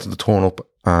 I want them to turn up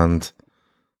and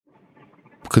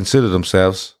consider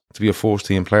themselves to be a first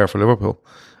team player for Liverpool.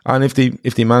 And if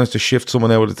they manage to shift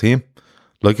someone out of the team,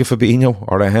 like a Fabinho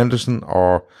or a Henderson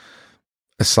or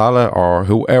a Salah or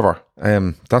whoever,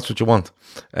 that's what you want.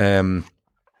 The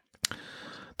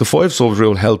 5 subs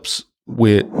rule helps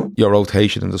with your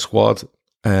rotation in the squad,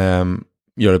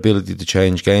 your ability to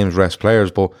change games, rest players,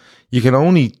 but you can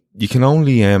only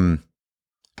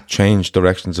change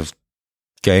directions of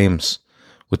games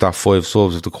with that 5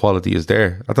 subs if the quality is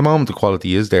there. At the moment, the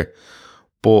quality is there,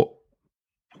 but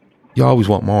you always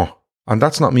want more. And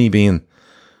that's not me being,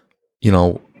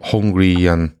 hungry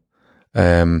and,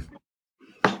 being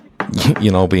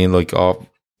like, I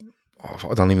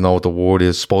don't even know what the word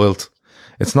is, spoiled.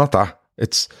 It's not that.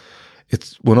 It's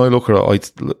when I look at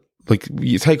it, like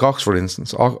you take Ox for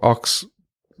instance. Ox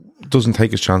doesn't take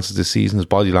his chances this season. His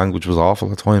body language was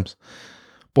awful at times,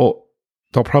 but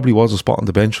there probably was a spot on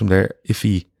the bench from there if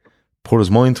he put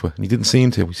his mind to it, and he didn't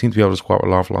seem to. He seemed to be out of the squad for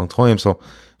an awful long time. So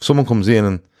if someone comes in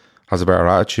and has a better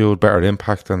attitude, better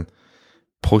impact, and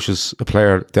pushes a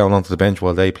player down onto the bench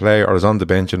while they play, or is on the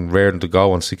bench and raring to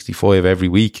go on 65 every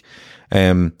week,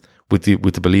 with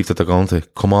the belief that they're going to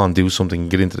come on, do something,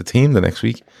 and get into the team the next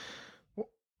week,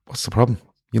 what's the problem?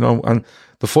 And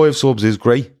the 5 subs is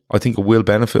great. I think it will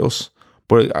benefit us,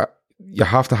 but you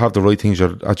have to have the right things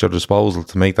at your disposal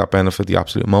to make that benefit the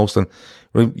absolute most. And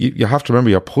you have to remember,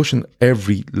 you're pushing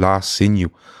every last sinew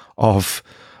of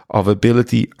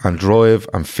ability and drive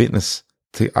and fitness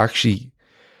to actually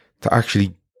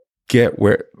get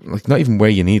where, like, not even where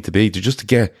you need to be, to just to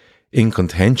get in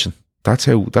contention. That's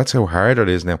how hard it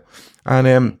is now.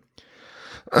 And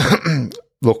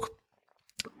look,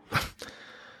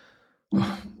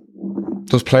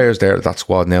 there's players there at that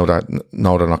squad now that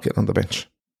know they're not getting on the bench.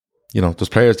 You know, there's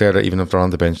players there that even if they're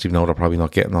on the bench, you know they're probably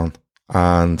not getting on.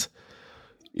 And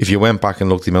if you went back and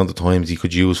looked the amount of times you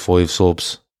could use 5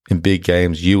 subs in big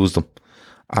games, use them,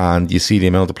 and you see the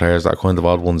amount of players that are kind of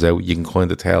odd ones out, you can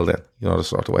kind of tell then, you know, the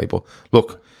sort of way. But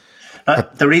look,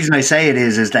 the reason I say it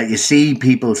is that you see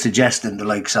people suggesting the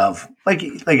likes of, like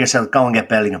I said, go and get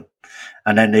Bellingham.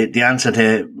 And then the answer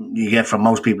to you get from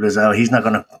most people is, oh, he's not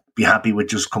going to be happy with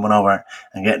just coming over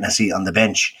and getting a seat on the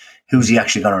bench. Who's he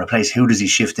actually going to replace? Who does he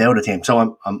shift out of the team?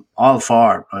 So I'm all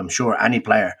for, I'm sure, any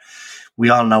player. We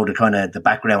all know the kind of the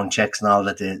background checks and all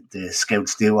that the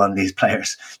scouts do on these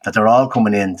players, that they're all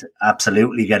coming in to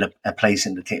absolutely get a place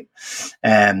in the team.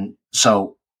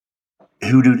 So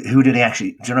who did he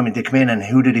actually, do you know what I mean? They come in and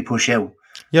who did he push out?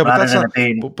 Yeah,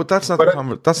 but that's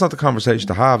not the conversation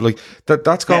to have. Like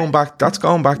that's going back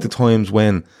to times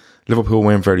when Liverpool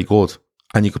weren't very good,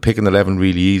 and you could pick an 11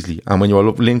 really easily. And when you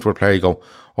were linked with a player, you go,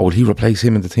 "Oh, will he replace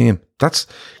him in the team?" That's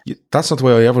not the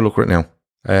way I ever look at it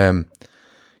now.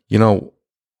 You know,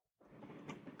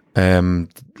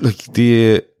 like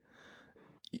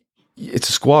it's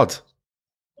a squad.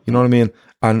 You know what I mean?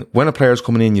 And when a player's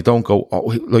coming in, you don't go,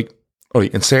 "Oh, like." All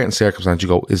right, in certain circumstances, you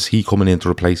go, is he coming in to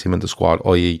replace him in the squad,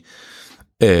 i.e.,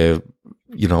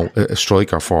 you know, a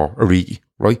striker for Origi,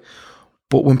 right?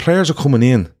 But when players are coming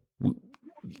in,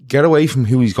 get away from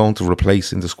who he's going to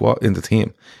replace in the squad, in the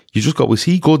team. You just go, is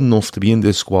he good enough to be in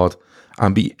this squad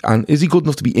and is he good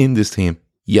enough to be in this team?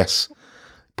 Yes.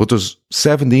 But there's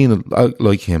 17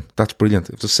 like him. That's brilliant.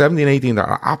 If there's 17, 18 that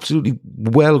are absolutely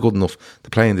well good enough to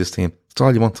play in this team, that's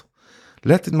all you want.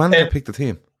 Let the manager pick the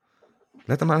team.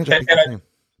 Let the manager pick the team.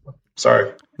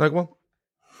 Sorry. Like what?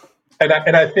 And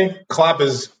I think Klopp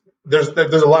is there's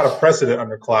a lot of precedent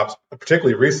under Klopp,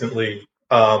 particularly recently,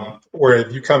 where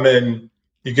you come in,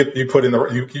 you put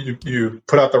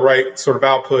out the right sort of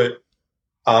output,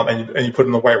 and you put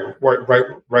in the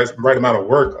right amount of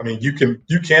work. I mean, you can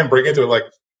break into it. Like,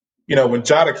 you know, when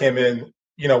Jota came in,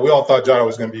 you know, we all thought Jota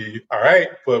was going to be all right,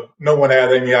 but no one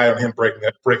had any eye on him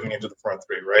breaking into the front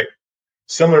three, right?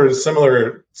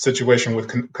 Similar situation with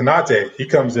Konate. He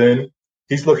comes in,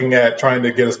 he's looking at trying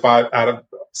to get a spot out of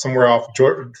somewhere off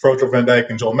Virgil van Dijk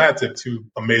and Joel Matip, 2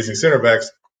 amazing center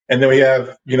backs. And then we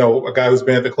have, you know, a guy who's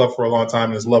been at the club for a long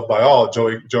time and is loved by all,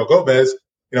 Joe Gomez.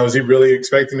 You know, is he really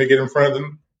expecting to get in front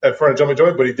of Jumbo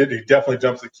Joy? But he did. He definitely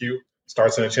jumps the queue,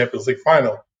 starts in a Champions League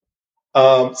final.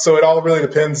 So it all really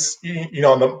depends, you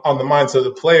know, on the mindset of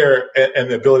the player and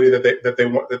the ability that they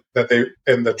want,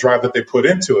 and the drive that they put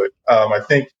into it. I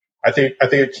think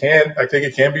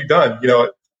it can be done. You know,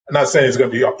 I'm not saying it's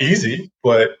going to be easy,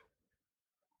 but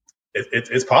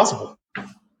it's possible.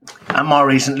 And more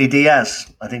recently, Diaz.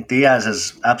 I think Diaz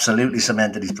has absolutely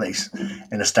cemented his place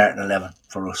in a starting 11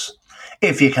 for us.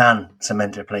 If you can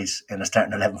cement your place in a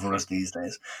starting 11 for us these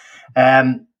days.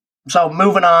 So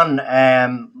moving on,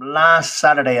 last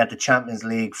Saturday at the Champions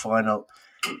League final,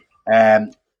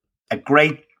 a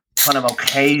great kind of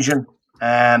occasion,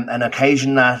 an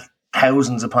occasion that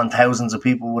thousands upon thousands of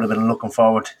people would have been looking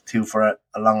forward to for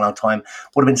a long, long time,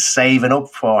 would have been saving up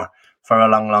for a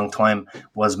long, long time,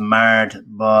 was marred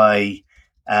by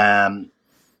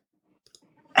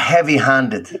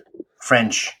heavy-handed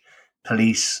French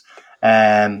police,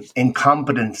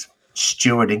 incompetent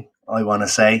stewarding, I want to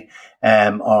say,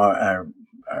 or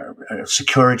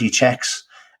security checks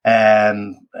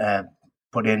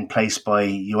put in place by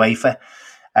UEFA,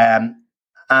 and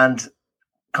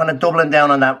kind of doubling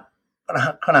down on that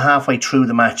kind of halfway through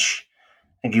the match.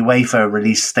 I think UEFA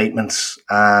released statements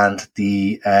and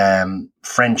the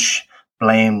French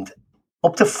blamed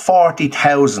up to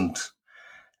 40,000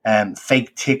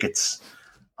 fake tickets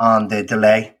on the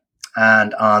delay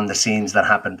and on the scenes that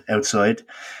happened outside.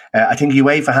 I think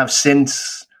UEFA have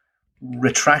since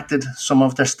retracted some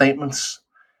of their statements,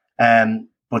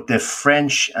 but the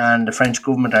French and the French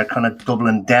government are kind of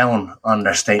doubling down on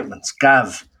their statements.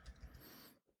 Gav,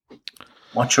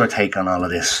 what's your take on all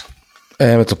of this?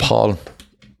 It's appalling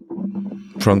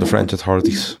from the French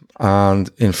authorities. And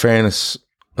in fairness,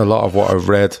 a lot of what I've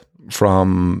read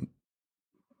from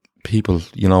people,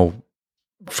 you know,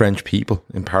 French people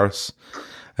in Paris,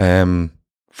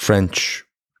 French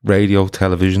radio,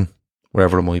 television,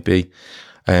 wherever it might be,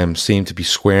 seem to be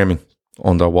squirming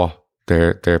under what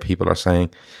their people are saying.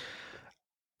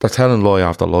 They're telling lie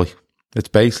after lie. It's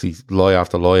basically lie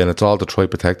after lie, and it's all to try to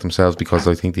protect themselves because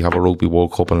I think they have a Rugby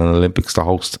World Cup and an Olympics to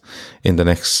host in the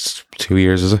next 2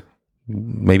 years, is it?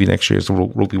 Maybe next year is the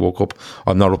Rugby World Cup.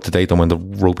 I'm not up to date on when the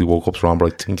Rugby World Cup's on,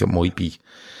 but I think it might be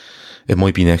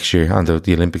next year, and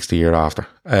the Olympics the year after.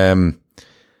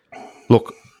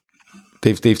 Look,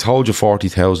 they've told you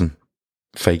 40,000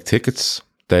 fake tickets.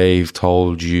 They've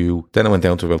told you, then it went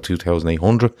down to about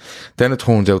 2,800. Then it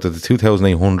turns out that the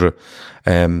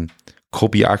 2,800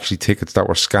 could be actually tickets that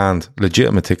were scanned,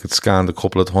 legitimate tickets scanned a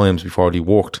couple of times before they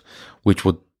worked, which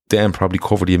would then probably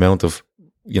cover the amount of,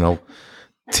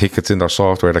 tickets in their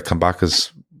software that come back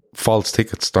as false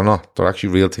tickets. They're not. They're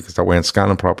actually real tickets that weren't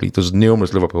scanning properly. There's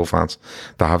numerous Liverpool fans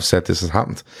that have said this has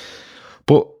happened.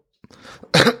 But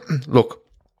look,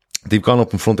 they've gone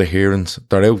up in front of hearings.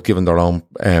 They're out giving their own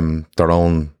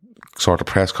sort of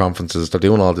press conferences. They're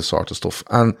doing all this sort of stuff.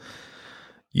 And,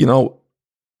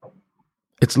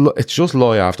 it's just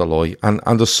lie after lie.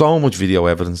 And there's so much video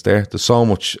evidence there. There's so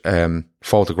much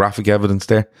photographic evidence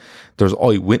there. There's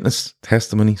eyewitness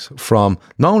testimonies from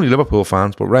not only Liverpool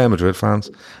fans, but Real Madrid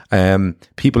fans.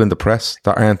 People in the press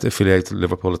that aren't affiliated to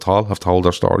Liverpool at all have told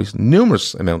their stories.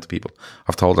 Numerous amount of people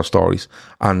have told their stories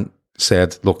and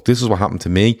said, look, this is what happened to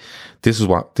me. This is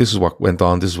what went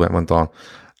on. This is what went on.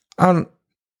 And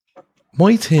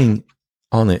my thing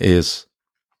on it is,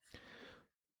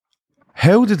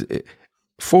 how did it,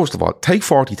 first of all, take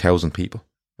 40,000 people,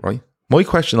 right? My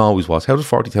question always was, how did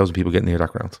 40,000 people get near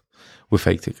that ground with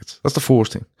fake tickets? That's the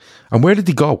first thing. And where did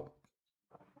they go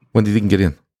when they didn't get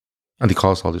in and they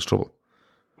caused all this trouble?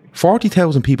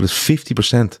 40,000 people is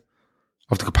 50%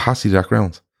 of the capacity of that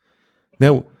ground.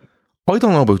 Now, I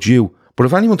don't know about you, but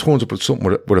if anyone turns up with something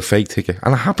with a fake ticket,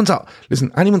 and it happens out,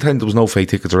 listen, anyone telling there was no fake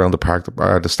tickets around the park,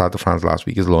 the Stade de France last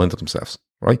week is lying to themselves,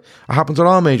 right? It happens at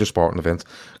all major sporting events.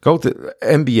 Go to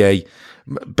NBA,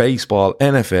 baseball,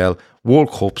 NFL,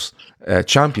 World Cups,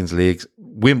 Champions Leagues,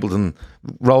 Wimbledon,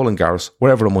 Roland Garros,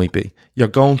 wherever it might be. You're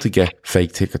going to get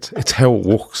fake tickets. It's how it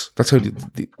works. That's how a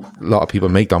lot of people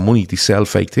make their money. They sell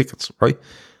fake tickets, right?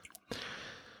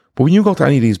 But when you go to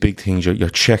any of these big things, you're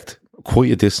checked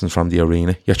quite a distance from the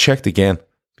arena. You're checked again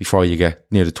before you get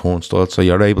near the turnstile, so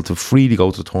you're able to freely go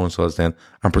to the turnstiles then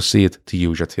and proceed to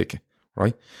use your ticket,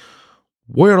 right?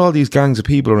 Why are all these gangs of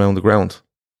people around the ground?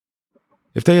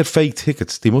 If they had fake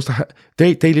tickets, they must have.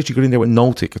 They literally got in there with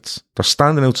no tickets. They're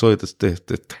standing outside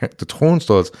the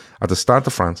turnstiles at the Stade de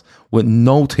France with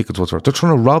no tickets whatsoever. They're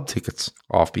trying to rob tickets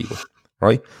off people,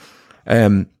 right?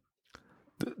 The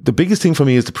biggest thing for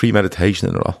me is the premeditation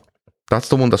in it all. That's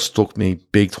the one that stuck me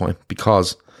big time,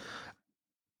 because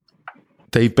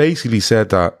they basically said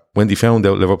that when they found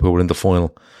out Liverpool were in the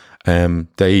final,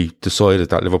 they decided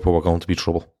that Liverpool were going to be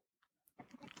trouble.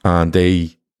 And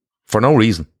they, for no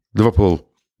reason, Liverpool,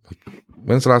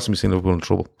 when's the last time you've seen Liverpool in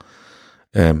trouble?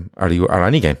 Or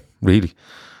any game, really.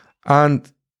 And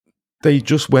they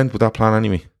just went with that plan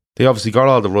anyway. They obviously got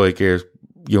all the riot gear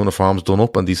uniforms done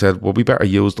up, and they said, well, we better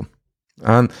use them.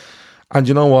 And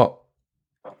you know what?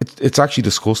 It's actually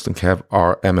disgusting, Kev,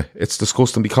 or Emma. It's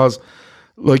disgusting because,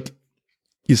 like,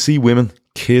 you see women,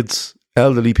 kids,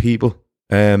 elderly people,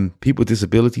 people with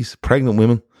disabilities, pregnant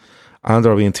women, and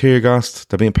they're being tear gassed,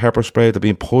 they're being pepper sprayed, they're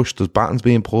being pushed, there's batons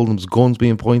being pulled, there's guns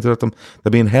being pointed at them, they're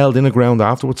being held in the ground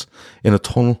afterwards in a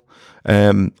tunnel,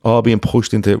 all being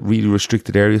pushed into really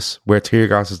restricted areas where tear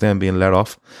gas is then being let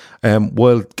off,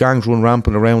 while gangs run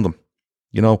rampant around them,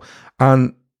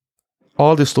 and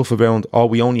all this stuff around,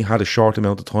 we only had a short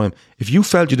amount of time. If you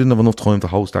felt you didn't have enough time to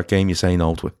host that game, you say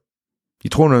no to it. You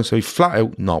turn around and say flat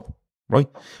out no, right?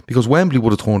 Because Wembley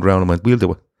would have turned around and went, we'll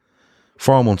do it.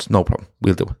 4 months, no problem,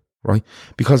 we'll do it, right?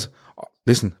 Because,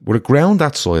 listen, with a ground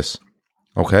that size,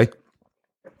 okay,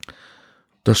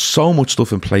 there's so much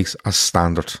stuff in place as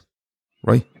standard,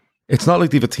 right? It's not like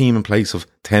they have a team in place of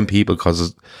 10 people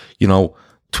because,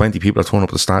 20 people are turning up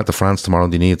at the Stade de France tomorrow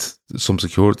and they need some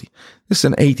security. This is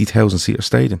an 80,000 seater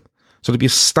stadium. So there'd be a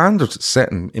standard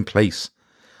setting in place.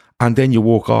 And then you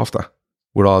walk off that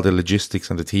with all the logistics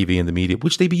and the TV and the media,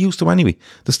 which they'd be used to anyway.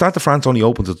 The Stade de France only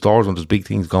opens its doors when there's big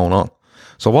things going on.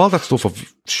 So all that stuff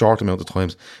of short amount of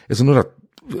times is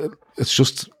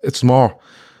it's more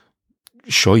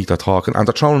shite they're talking, and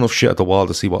they're throwing enough shit at the wall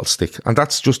to see what'll stick. And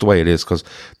that's just the way it is, because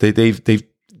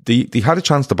they had a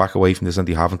chance to back away from this and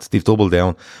they haven't. They've doubled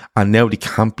down, and now they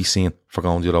can't be seen for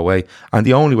going the other way. And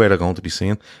the only way they're going to be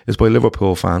seen is by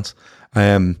Liverpool fans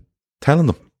telling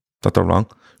them that they're wrong,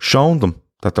 showing them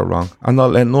that they're wrong, and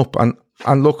not letting up.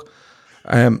 And look,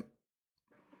 the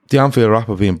Anfield Wrap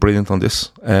have been brilliant on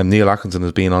this. Neil Atkinson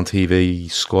has been on TV,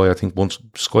 Sky, I think, once,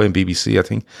 Sky and BBC, I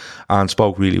think, and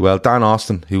spoke really well. Dan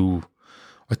Austin, who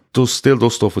still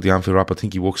does stuff with the Anfield Wrap. I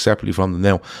think he works separately from them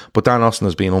now. But Dan Austin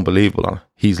has been unbelievable on it.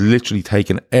 He's literally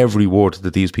taken every word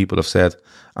that these people have said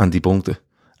and debunked it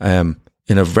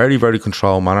in a very, very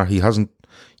controlled manner. He hasn't,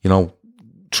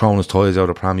 thrown his toys out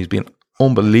of the pram. He's been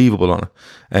unbelievable on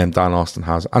it. Dan Austin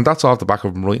has. And that's off the back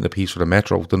of him writing a piece for the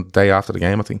Metro the day after the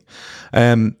game, I think.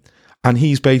 And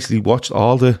he's basically watched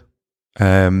all the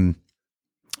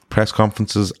press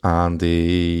conferences, and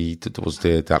there was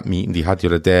that meeting they had the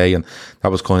other day, and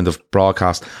that was kind of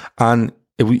broadcast. And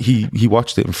he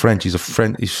watched it in French. He's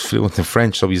fluent in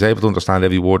French, so he's able to understand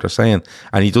every word they're saying.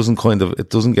 And it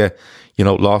doesn't get,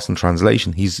 lost in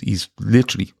translation. He's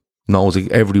literally knows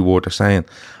every word they're saying.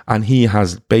 And he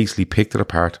has basically picked it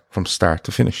apart from start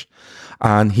to finish.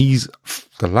 And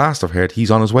the last I've heard,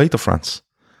 he's on his way to France.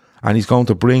 And he's going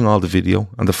to bring all the video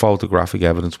and the photographic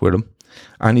evidence with him.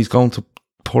 And he's going to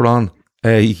put on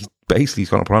he's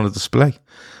going to put on a display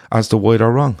as to why they're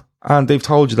wrong. And they've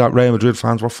told you that Real Madrid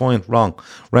fans were fine. Wrong.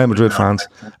 Real Madrid fans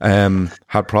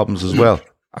had problems as well.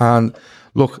 And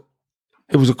look,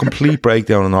 it was a complete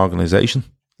breakdown in organisation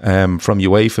from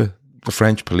UEFA, the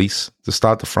French police, the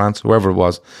Stade de France, whoever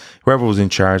was in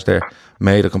charge there,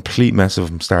 made a complete mess of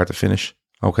them start to finish.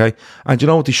 Okay? And you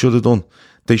know what they should have done?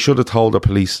 They should have told the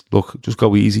police, look, just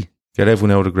go easy. Get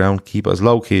everyone out of the ground. Keep it as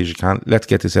low key as you can. Let's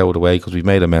get this out of the way because we've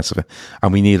made a mess of it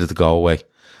and we need it to go away.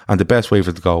 And the best way for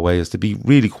it to go away is to be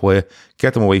really quiet,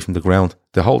 get them away from the ground.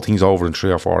 The whole thing's over in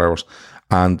 3 or 4 hours.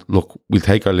 And look, we'll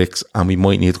take our licks and we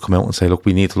might need to come out and say, look,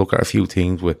 we need to look at a few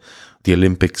things with the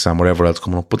Olympics and whatever else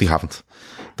coming up. But they haven't.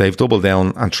 They've doubled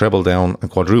down and trebled down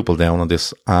and quadrupled down on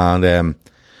this. And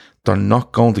they're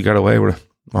not going to get away with it,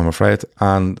 I'm afraid.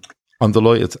 And I'm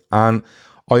delighted. And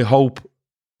I hope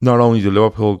not only do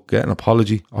Liverpool get an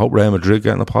apology, I hope Real Madrid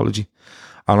get an apology.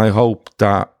 And I hope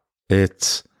that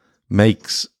it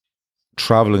makes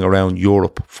travelling around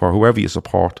Europe for whoever you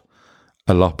support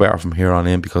a lot better from here on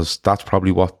in, because that's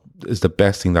probably what is the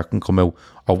best thing that can come out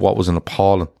of what was an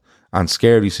appalling and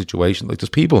scary situation. Like, there's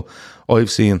people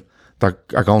I've seen that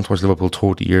are going towards Liverpool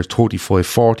 30 years, 35,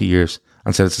 40 years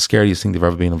and said it's the scariest thing they've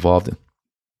ever been involved in.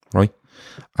 Right?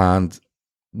 And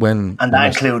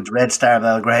that includes Red Star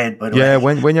Belgrade, by the way. Yeah,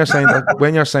 when you're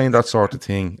saying that sort of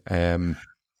thing,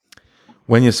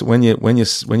 when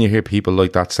you hear people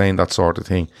like that saying that sort of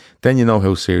thing, then you know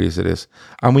how serious it is.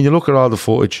 And when you look at all the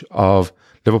footage of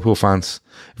Liverpool fans,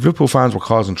 if Liverpool fans were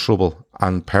causing trouble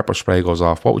and pepper spray goes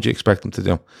off, what would you expect them to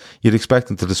do? You'd expect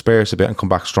them to disperse a bit and come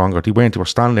back stronger. They weren't. They were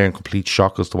standing there in complete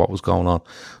shock as to what was going on.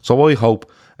 So I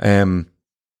hope the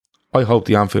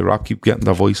Anfield Rap keep getting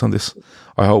their voice on this.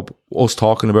 I hope us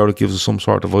talking about it gives us some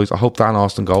sort of voice. I hope Dan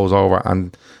Austin goes over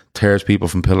and tears people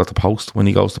from pillar to post when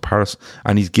he goes to Paris,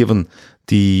 and he's given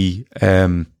the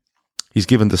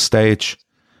stage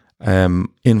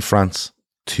in France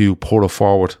to put it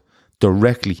forward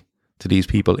directly to these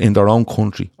people in their own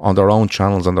country, on their own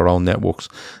channels and their own networks.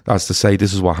 That's to say,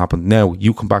 this is what happened. Now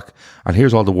you come back and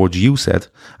here's all the words you said,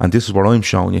 and this is what I'm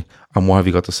showing you, and what have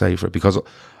you got to say for it? Because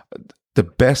the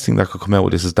best thing that could come out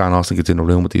of this is Dan Austin gets in the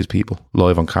room with these people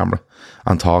live on camera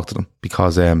and talk to them,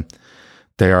 because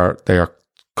they are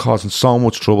causing so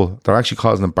much trouble. They're actually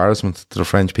causing embarrassment to the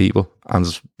French people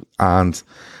and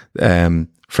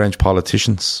French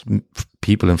politicians,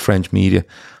 people in French media,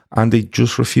 and they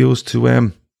just refuse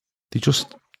to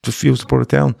put it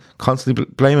down. Constantly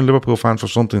blaming Liverpool fans for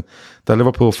something that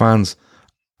Liverpool fans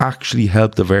actually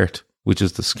helped avert, which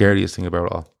is the scariest thing about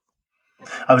it all.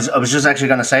 I was just actually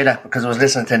going to say that because I was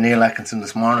listening to Neil Atkinson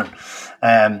this morning,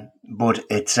 but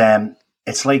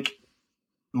it's like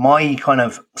my kind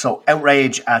of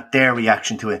outrage at their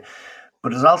reaction to it,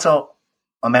 but it's also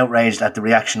I'm outraged at the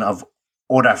reaction of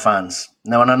other fans.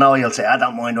 Now, and I know you'll say I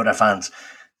don't mind other fans.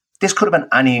 This could have been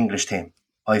any English team,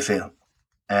 I feel.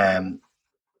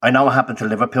 I know what happened to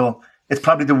Liverpool. It's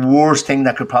probably the worst thing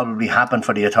that could probably happen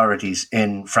for the authorities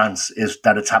in France is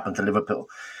that it's happened to Liverpool.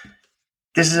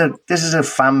 This is a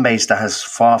fan base that has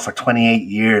fought for 28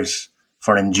 years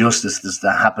for injustices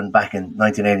that happened back in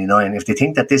 1989. If they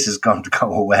think that this is going to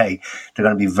go away, they're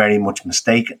going to be very much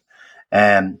mistaken.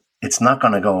 It's not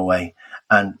going to go away.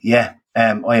 And yeah,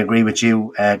 I agree with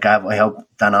you, Gav. I hope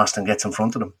Dan Austin gets in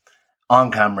front of them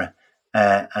on camera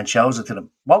and shows it to them.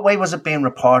 What way was it being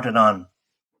reported on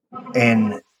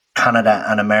in Canada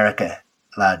and America,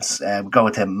 lads? We'll go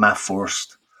with Matt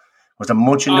first. Was there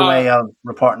much in the way of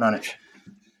reporting on it?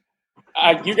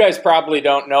 You guys probably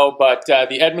don't know, but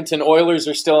the Edmonton Oilers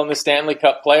are still in the Stanley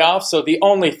Cup playoffs, so the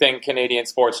only thing Canadian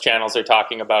sports channels are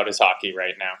talking about is hockey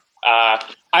right now.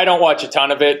 I don't watch a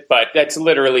ton of it, but that's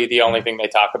literally the only thing they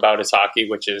talk about is hockey,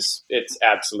 which is it's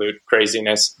absolute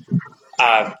craziness.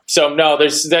 So no,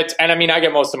 there's that, and I mean I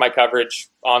get most of my coverage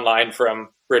online from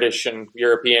British and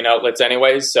European outlets,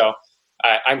 anyways. So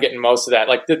I'm getting most of that.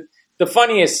 Like the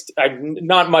funniest,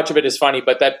 not much of it is funny,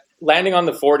 but that landing on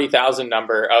the 40,000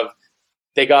 number of,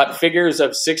 they got figures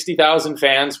of 60,000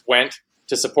 fans went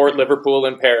to support Liverpool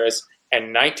in Paris,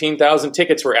 and 19,000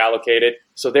 tickets were allocated.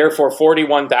 So therefore,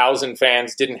 41,000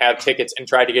 fans didn't have tickets and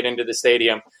tried to get into the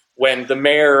stadium, when the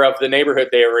mayor of the neighborhood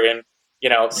they were in,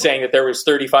 saying that there was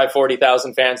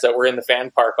 40,000 fans that were in the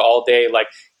fan park all day. Like,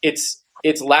 it's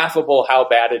laughable how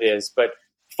bad it is. But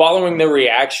following the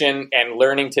reaction and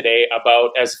learning today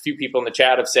about, as a few people in the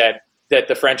chat have said, that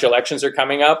the French elections are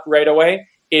coming up right away,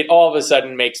 it all of a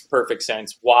sudden makes perfect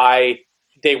sense why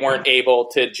they weren't able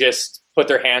to just put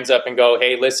their hands up and go,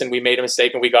 hey, listen, we made a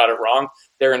mistake and we got it wrong.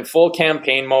 They're in full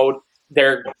campaign mode.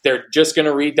 They're just going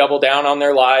to double down on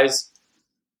their lies,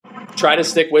 try to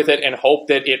stick with it, and hope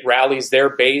that it rallies their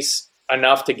base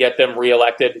enough to get them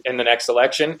reelected in the next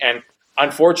election. And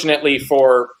unfortunately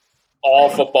for all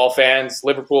football fans,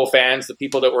 Liverpool fans, the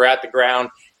people that were at the ground,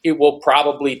 it will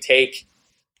probably take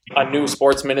a new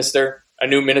sports minister, a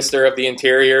new minister of the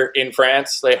interior in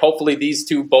France. Hopefully these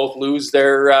two both lose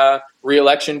their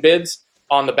re-election bids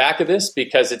on the back of this,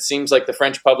 because it seems like the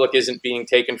French public isn't being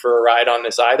taken for a ride on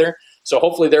this either. So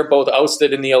hopefully they're both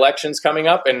ousted in the elections coming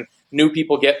up and new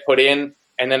people get put in,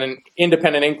 and then an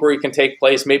independent inquiry can take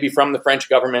place, maybe from the French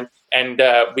government, and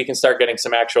we can start getting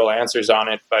some actual answers on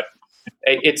it. But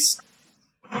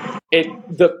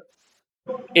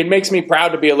it makes me proud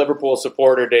to be a Liverpool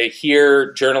supporter, to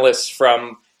hear journalists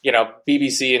from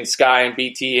BBC and Sky and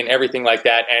BT and everything like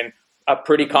that. And a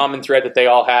pretty common thread that they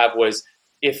all have was,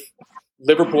 if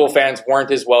Liverpool fans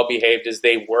weren't as well behaved as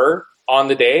they were on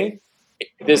the day,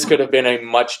 this could have been a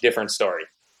much different story.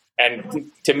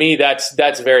 And to me,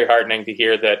 that's very heartening to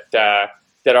hear that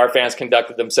our fans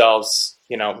conducted themselves,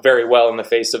 very well in the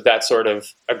face of that sort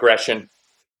of aggression.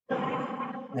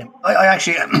 I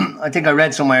actually, I think I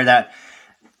read somewhere that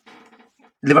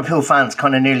Liverpool fans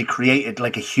kind of nearly created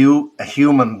like a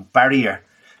human barrier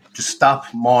to stop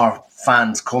more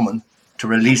fans coming, to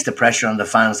release the pressure on the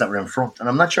fans that were in front. And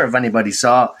I'm not sure if anybody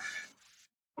saw,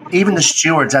 even the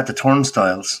stewards at the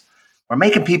turnstiles were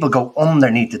making people go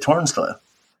underneath the turnstile.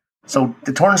 So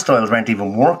the turnstiles weren't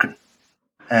even working.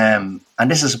 And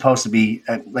this is supposed to be,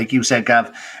 like you said,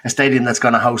 Gav, a stadium that's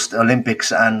going to host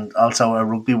Olympics and also a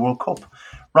Rugby World Cup.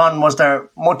 Ron, was there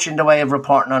much in the way of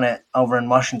reporting on it over in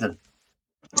Washington?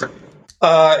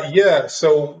 Yeah.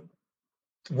 So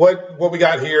what we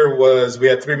got here was, we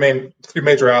had three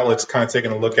major outlets kind of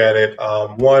taking a look at it.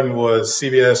 One was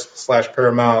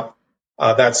CBS/Paramount.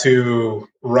 That's who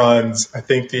runs. I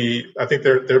think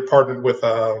they're partnered with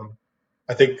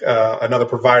another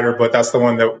provider, but that's the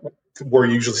one that where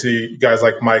you usually see guys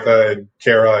like Micah and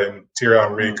Kara and Thierry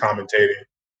Henry commentating.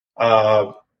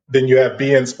 Then you have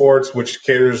BN Sports, which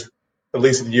caters, at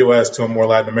least in the U.S., to a more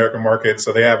Latin American market.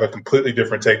 So they have a completely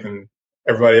different take than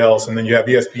everybody else. And then you have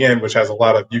ESPN, which has a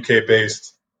lot of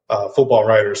UK-based football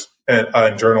writers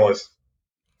and journalists.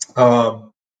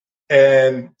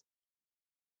 And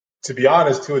to be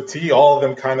honest, to a T, all of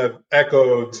them kind of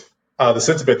echoed the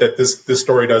sentiment that this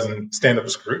story doesn't stand up to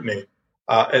scrutiny.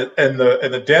 And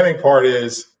the damning part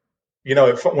is,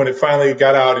 when it finally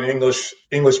got out in English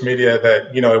media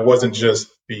that, it wasn't just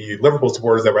the Liverpool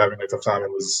supporters that were having a tough time, it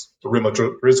was the Real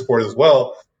Madrid supporters as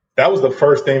well. That was the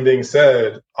first thing being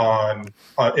said on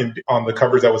the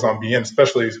coverage that was on BN,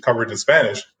 especially coverage in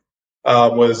Spanish,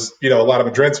 was, a lot of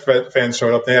Madrid fans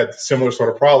showed up. They had similar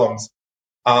sort of problems.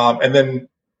 And then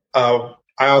I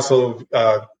also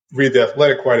read The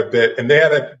Athletic quite a bit, and they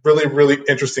had a really, really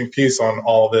interesting piece on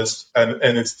all of this. And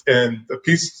the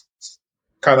piece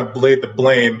kind of laid the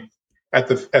blame at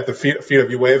the feet of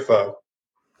UEFA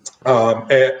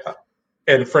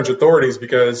and French authorities,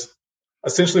 because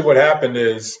essentially what happened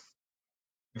is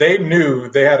they knew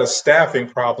they had a staffing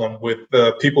problem with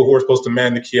the people who were supposed to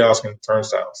man the kiosk and the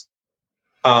turnstiles.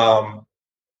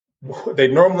 They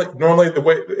normally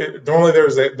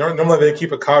they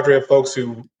keep a cadre of folks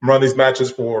who run these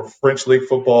matches for French league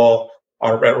football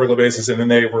on a regular basis, and then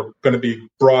they were going to be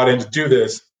brought in to do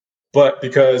this. But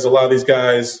because a lot of these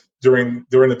guys during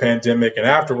the pandemic and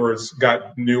afterwards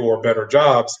got new or better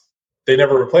jobs, they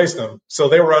never replaced them. So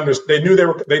they knew they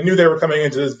were coming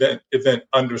into this event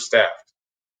understaffed,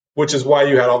 which is why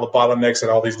you had all the bottlenecks at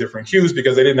all these different queues,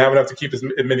 because they didn't have enough to keep as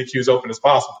many queues open as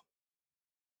possible.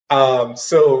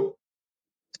 So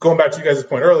going back to you guys'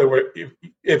 point earlier, where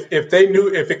if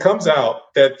it comes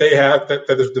out that that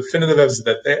there's definitive evidence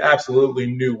that they absolutely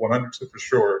knew 100% for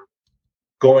sure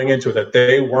going into it that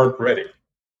they weren't ready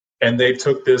and they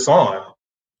took this on,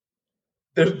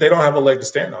 they don't have a leg to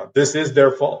stand on. This is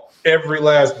their fault. Every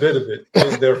last bit of it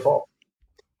is their fault.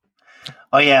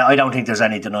 Oh yeah, I don't think there's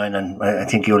any denying, and I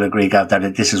think you'll agree, Gav,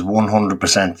 that this is 100%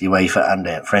 UEFA and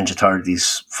the French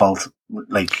authorities' fault.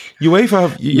 Like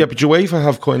UEFA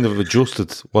have kind of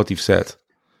adjusted what they've said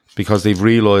because they've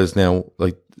realised now,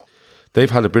 like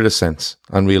they've had a bit of sense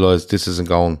and realised this isn't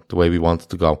going the way we want it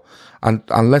to go. And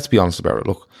let's be honest about it.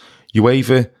 Look,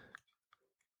 UEFA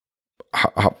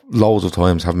loads of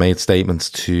times have made statements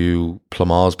to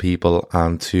plumage people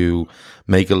and to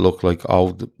make it look like,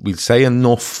 oh, we'll say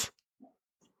enough,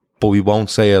 but we won't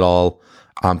say it all,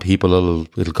 and people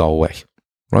it'll go away,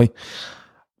 right?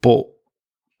 But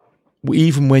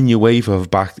even when UEFA have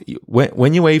backed, when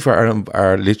UEFA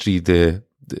are literally the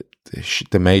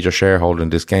major shareholder in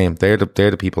this game, they're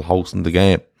the people hosting the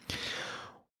game.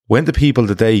 When the people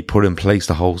that they put in place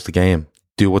to host the game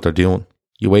do what they're doing,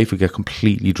 UEFA get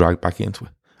completely dragged back into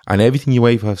it. And everything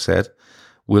UEFA have said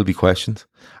will be questioned.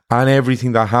 And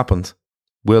everything that happened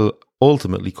will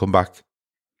ultimately come back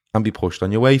and be pushed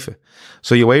on UEFA.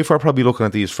 So UEFA are probably looking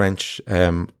at these French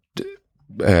government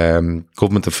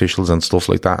officials and stuff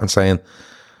like that and saying,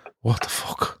 what the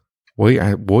fuck? Why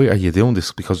are you doing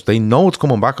this? Because they know it's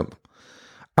coming back on them.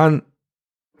 And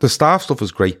the staff stuff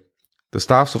is great.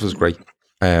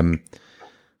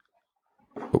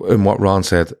 In what Ron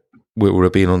said, we were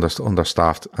being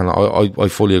understaffed, and I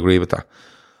fully agree with that.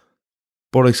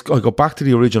 But I go back to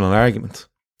the original argument,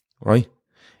 right?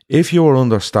 If you are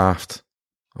understaffed,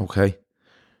 okay,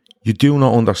 you do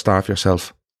not understaff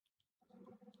yourself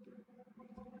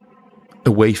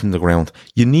away from the ground.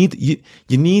 You need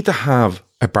to have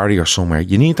a barrier somewhere.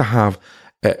 You need to have,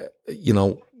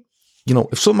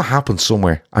 if something happens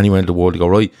somewhere anywhere in the world, you go,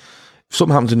 right. If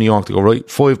something happens in New York, they go, right,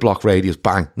 5-block radius,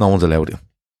 bang, no one's allowed in,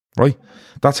 right?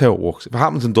 That's how it works. If it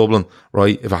happens in Dublin,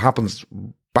 right, if it happens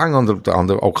bang on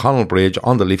the O'Connell Bridge,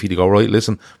 on the Liffey, they go, right,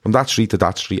 listen, from that street to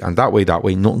that street, and that way,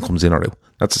 nothing comes in or out.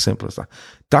 That's as simple as that.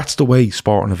 That's the way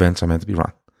sporting events are meant to be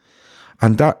run.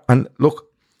 And look,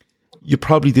 you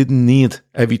probably didn't need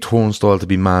every turnstile to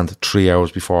be manned 3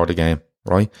 hours before the game,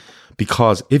 right?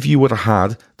 Because if you would have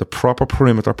had the proper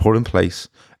perimeter put in place,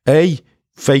 A,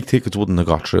 fake tickets wouldn't have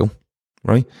got through,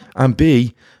 right? And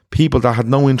B, people that had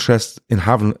no interest in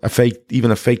having a fake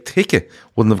ticket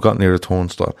wouldn't have got near the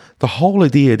turnstile. The whole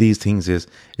idea of these things is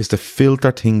to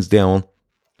filter things down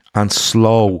and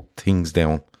slow things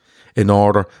down in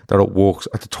order that it works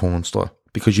at the turnstile.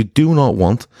 Because you do not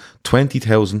want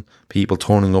 20,000 people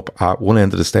turning up at one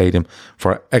end of the stadium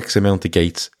for X amount of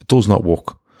gates. It does not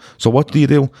work. So what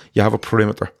do? You have a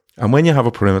perimeter. And when you have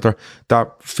a perimeter,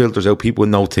 that filters out people with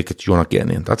no tickets. You're not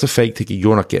getting in. That's a fake ticket.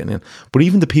 You're not getting in. But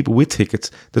even the people with tickets,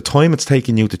 the time it's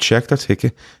taking you to check their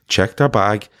ticket, check their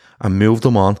bag, and move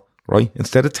them on, right?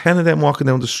 Instead of 10 of them walking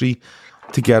down the street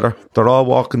together, they're all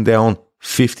walking down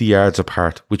 50 yards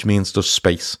apart, which means there's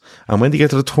space. And when they get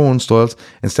to the turnstiles,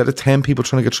 instead of 10 people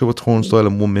trying to get through a turnstile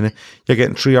in 1 minute, you're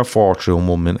getting 3 or 4 through in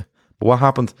 1 minute. But what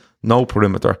happened? No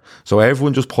perimeter. So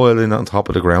everyone just piled in on top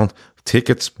of the ground.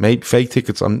 Tickets, made fake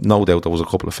tickets, and no doubt there was a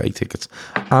couple of fake tickets.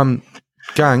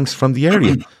 Gangs from the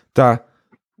area that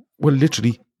were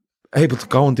literally able to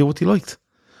go and do what they liked.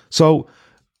 So,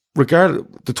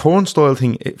 the turnstile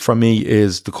thing for me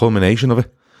is the culmination of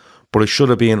it, but it should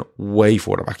have been way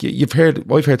further back.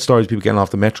 I've heard stories of people getting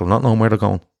off the metro, not knowing where they're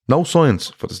going. No signs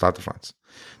for the Stade de France.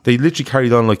 They literally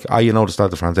carried on like, the Stade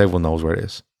de France, everyone knows where it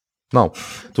is. No,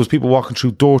 there was people walking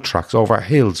through dirt tracks, over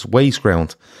hills, waste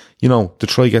ground, to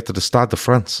try to get to the Stade de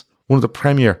France, one of the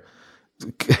premier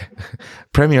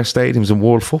stadiums in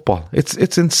world football.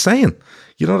 It's insane.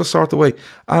 The sort of way.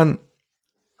 And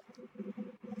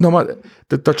no matter,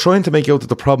 they're trying to make out that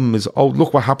the problem is, oh,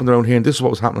 look what happened around here and this is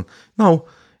what was happening. No,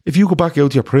 if you go back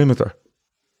out to your perimeter,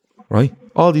 right,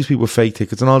 all these people with fake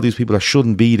tickets and all these people that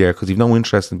shouldn't be there because you've no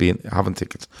interest in having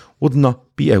tickets would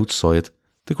not be outside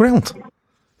the ground.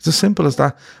 It's as simple as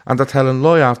that. And they're telling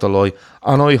lie after lie.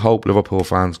 And I hope Liverpool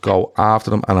fans go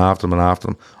after them and after them and after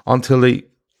them until they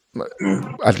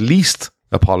at least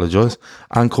apologise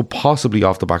and could possibly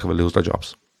off the back of it lose their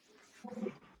jobs.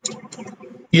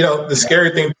 The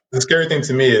scary thing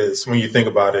to me is, when you think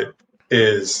about it,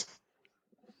 is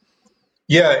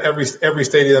every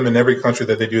stadium in every country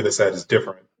that they do this at is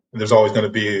different. And there's always going to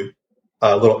be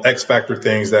little X factor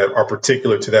things that are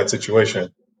particular to that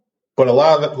situation. But a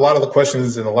lot of the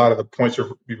questions and a lot of the points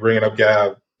you're bringing up,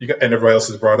 Gav, and everybody else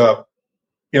has brought up,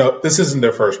 this isn't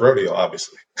their first rodeo,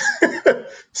 obviously.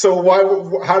 So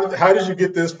how did you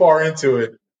get this far into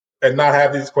it and not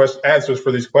have these answers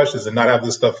for these questions and not have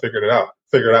this stuff figured out?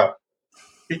 I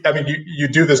mean, you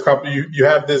do this, you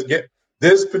have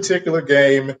this particular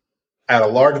game at a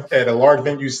large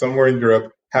venue somewhere in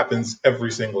Europe happens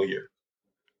every single year.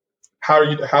 How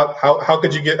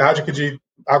could you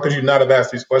How could you not have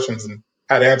asked these questions and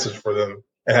had answers for them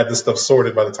and had this stuff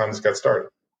sorted by the time this got started?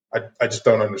 I just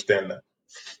don't understand that.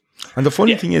 And the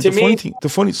funny thing is, the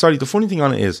funny thing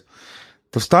on it is,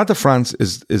 the Stade de France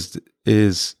is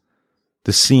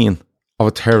the scene of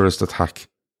a terrorist attack,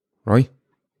 right?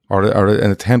 Or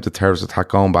an attempted terrorist attack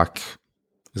going back,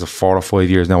 is it 4 or 5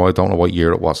 years now? I don't know what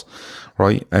year it was,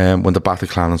 right? When the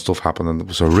Bataclan and stuff happened, and it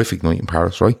was a horrific night in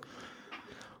Paris, right?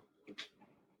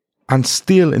 And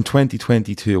still in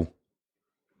 2022,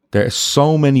 there are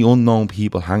so many unknown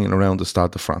people hanging around the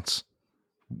Stade de France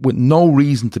with no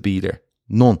reason to be there,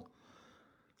 none.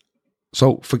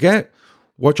 So forget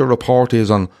what your report is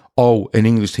on, oh, an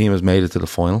English team has made it to the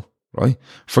final, right?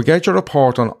 Forget your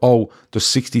report on, oh, there's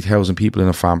 60,000 people in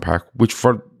a fan park, which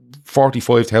for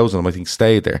 45,000 of them, I think,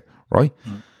 stayed there, right?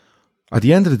 Mm. At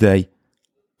the end of the day,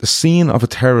 the scene of a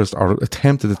terrorist or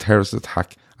attempted terrorist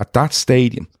attack at that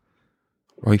stadium,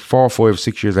 right, 4, 5,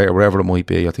 6 years later, wherever it might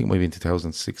be, I think it might be in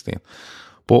 2016,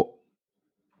 but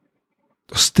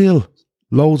there's still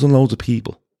loads and loads of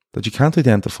people that you can't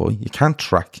identify, you can't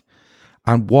track,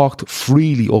 and walked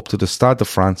freely up to the Stade de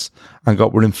France and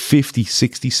got within 50,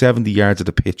 60, 70 yards of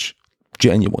the pitch,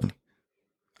 genuinely.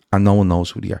 And no one knows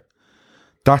who they are.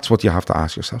 That's what you have to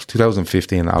ask yourself.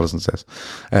 2015, Alison says.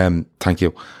 Thank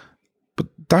you. But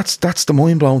that's the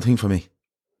mind-blowing thing for me.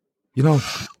 You know,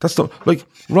 that's the, like,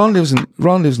 Ron lives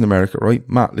in America, right?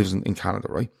 Matt lives in Canada,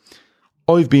 right?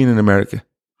 I've been in America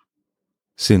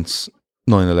since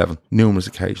 9/11, numerous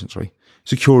occasions, right?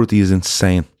 Security is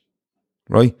insane,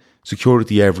 right?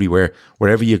 Security everywhere.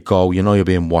 Wherever you go, you know you're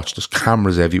being watched. There's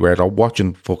cameras everywhere. They're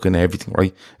watching fucking everything,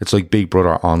 right? It's like Big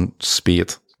Brother on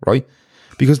speed, right?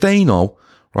 Because they know,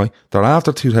 right, that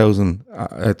after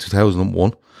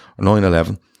 2001 or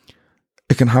 9/11,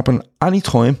 it can happen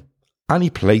anytime, any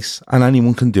place, and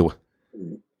anyone can do it,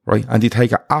 right? And they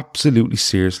take it absolutely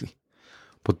seriously.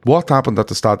 But what happened at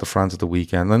the Stade de France at the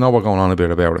weekend, I know we're going on a bit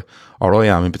about it, or I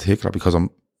am in particular because I'm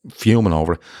fuming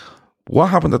over it. What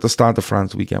happened at the Stade de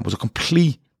France weekend was a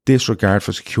complete disregard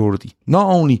for security, not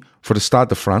only for the Stade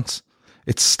de France,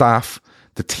 its staff,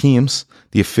 the teams,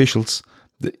 the officials,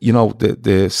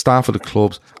 the staff of the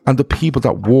clubs, and the people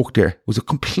that work there. It was a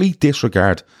complete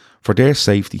disregard for their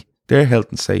safety, their health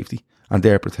and safety, and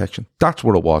their protection. That's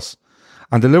what it was.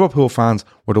 And the Liverpool fans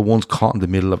were the ones caught in the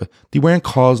middle of it. They weren't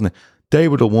causing it. They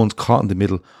were the ones caught in the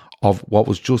middle of what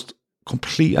was just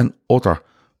complete and utter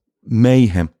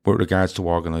mayhem with regards to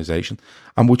organisation,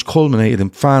 and which culminated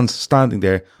in fans standing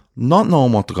there not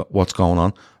knowing what's going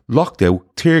on, locked out,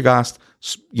 tear gassed,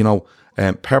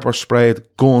 pepper sprayed,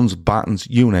 guns, batons,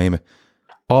 you name it,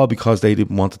 all because they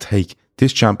didn't want to take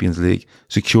this Champions League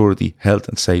security, health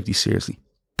and safety seriously.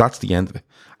 That's the end of it.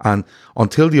 And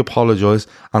until they apologise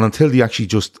and until they actually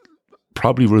just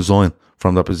probably resign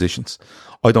from their positions,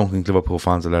 I don't think Liverpool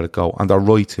fans will let it go, and they're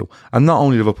right to. And not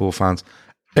only Liverpool fans,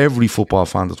 every football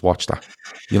fan that's watched that,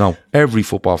 every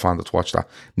football fan that's watched that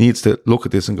needs to look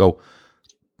at this and go,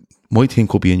 my team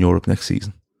could be in Europe next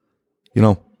season.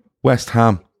 West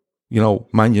Ham,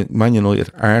 Man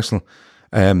United, Arsenal,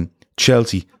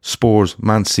 Chelsea, Spurs,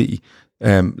 Man City,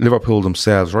 Liverpool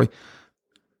themselves, right?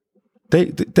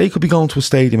 They could be going to a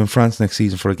stadium in France next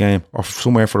season for a game or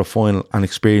somewhere for a final and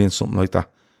experience something like that.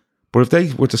 But if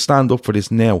they were to stand up for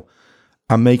this now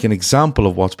and make an example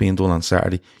of what's being done on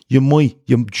Saturday, you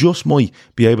just might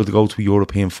be able to go to a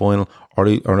European final or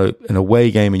an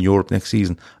away game in Europe next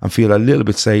season and feel a little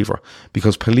bit safer,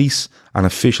 because police and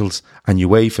officials and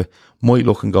UEFA might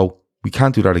look and go, we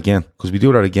can't do that again, because we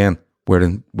do that again, we're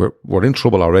in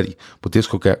trouble already, but this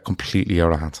could get completely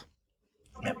out of hand.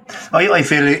 Yeah. I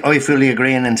fully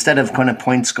agree, and instead of kind of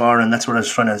point scoring, that's what I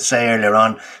was trying to say earlier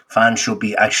on, fans should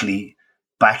be actually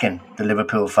backing the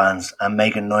Liverpool fans and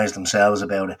making noise themselves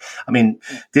about it. I mean,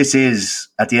 this is,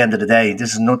 at the end of the day,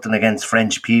 this is nothing against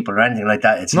French people or anything like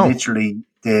that. It's literally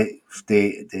the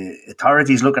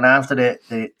authorities looking after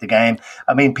the game.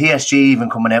 I mean, PSG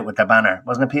even coming out with their banner.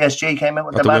 Wasn't it PSG came out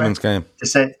with their banner? At the women's game. To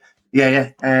say,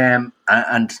 yeah.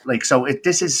 And like, so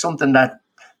this is something that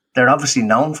they're obviously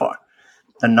known for.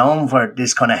 They're known for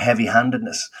this kind of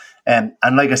heavy-handedness. And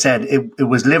like I said, it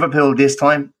was Liverpool this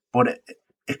time, but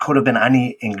it could have been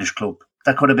any English club.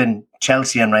 That could have been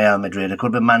Chelsea and Real Madrid. It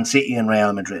could have been Man City and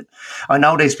Real Madrid. I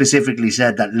know they specifically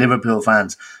said that Liverpool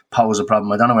fans pose a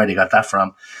problem. I don't know where they got that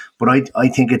from. But I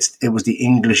think it was the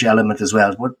English element as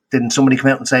well. But didn't somebody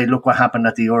come out and say, look what happened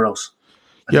at the Euros?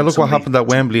 Look what happened at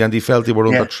Wembley, and they felt they were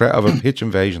under threat of a pitch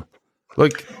invasion.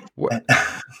 Like,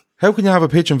 how can you have a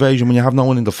pitch invasion when you have no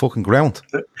one in the fucking ground?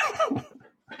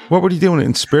 What were they doing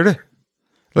in spirit?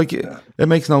 Like, it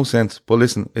makes no sense. But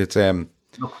listen, it's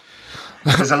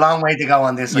There's a long way to go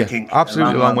on this, I think.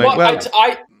 Absolutely a long way. Well,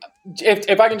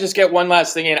 if I can just get one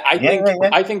last thing in,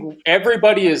 I think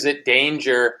everybody is at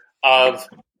danger of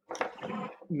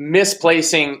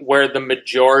misplacing where the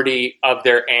majority of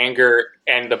their anger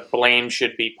and the blame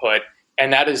should be put,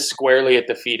 and that is squarely at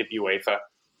the feet of UEFA.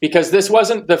 Because this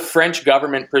wasn't the French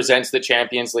government presents the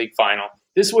Champions League final.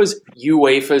 This was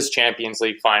UEFA's Champions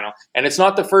League final. And it's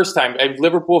not the first time. And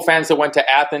Liverpool fans that went to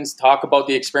Athens talk about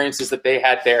the experiences that they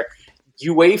had there.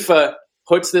 UEFA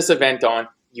puts this event on.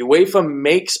 UEFA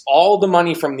makes all the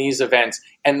money from these events.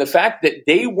 And the fact that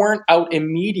they weren't out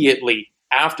immediately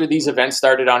after these events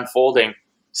started unfolding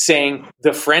saying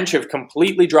the French have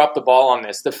completely dropped the ball on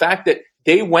this. The fact that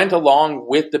they went along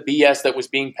with the BS that was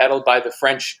being peddled by the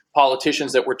French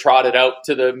politicians that were trotted out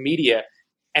to the media.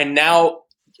 And now,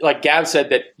 like Gav said,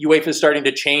 that UEFA is starting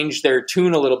to change their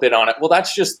tune a little bit on it. Well,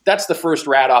 that's the first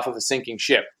rat off of a sinking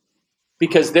ship.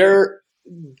 Because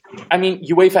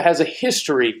UEFA has a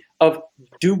history of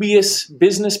dubious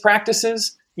business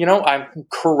practices,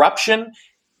 corruption.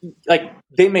 Like,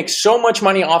 they make so much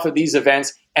money off of these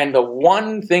events, and the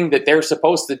one thing that they're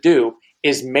supposed to do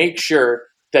is make sure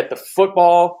that the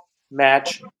football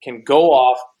match can go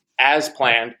off as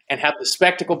planned and have the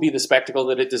spectacle be the spectacle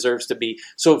that it deserves to be.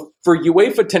 So for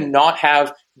UEFA to not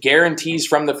have guarantees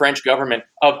from the French government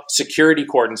of security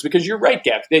cordons, because you're right,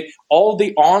 Gav, all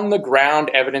the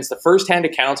on-the-ground evidence, the first-hand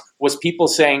accounts, was people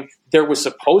saying there was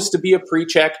supposed to be a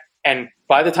pre-check, and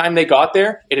by the time they got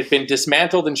there, it had been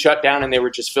dismantled and shut down, and they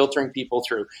were just filtering people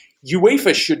through.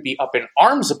 UEFA should be up in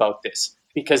arms about this,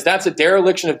 because that's a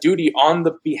dereliction of duty on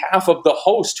the behalf of the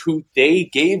host who they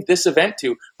gave this event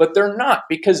to. But they're not,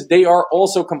 because they are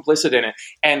also complicit in it.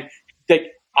 And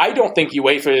I don't think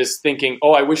UEFA is thinking,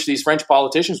 oh, I wish these French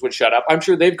politicians would shut up. I'm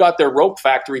sure they've got their rope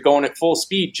factory going at full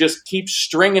speed. Just keep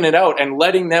stringing it out and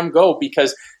letting them go,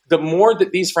 because the more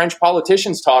that these French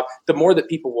politicians talk, the more that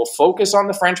people will focus on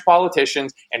the French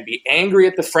politicians and be angry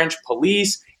at the French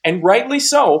police, and rightly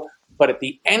so. But at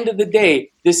the end of the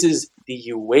day, this is the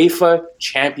UEFA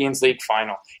Champions League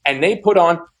final. And they put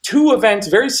on two events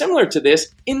very similar to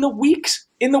this in the week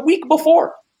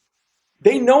before.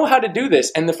 They know how to do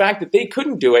this. And the fact that they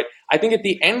couldn't do it, I think at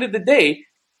the end of the day,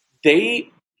 they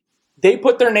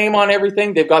put their name on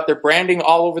everything. They've got their branding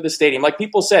all over the stadium. Like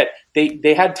people said,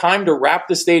 they had time to wrap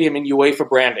the stadium in UEFA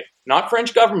branding. Not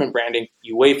French government branding,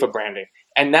 UEFA branding.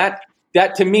 And that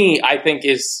to me, I think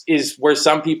is where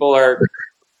some people are.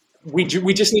 We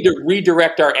just need to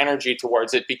redirect our energy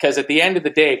towards it, because at the end of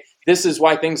the day, this is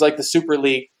why things like the Super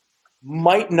League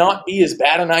might not be as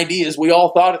bad an idea as we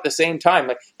all thought at the same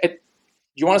time.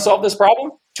 You want to solve this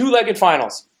problem? 2-legged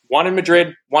finals. One in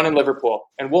Madrid, one in Liverpool.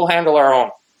 And we'll handle our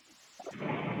own.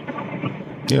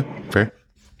 Yeah, fair.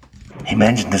 He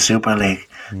mentioned the Super League.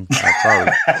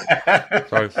 Sorry.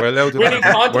 We're allowed to. We need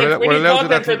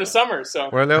content for the summer, so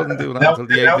we're allowed to do that until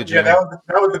the 8th of June. That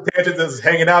was the tangent that's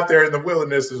hanging out there in the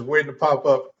wilderness, is waiting to pop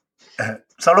up.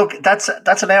 So look, that's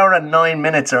an hour and 9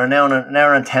 minutes, or an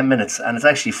hour and 10 minutes, and it's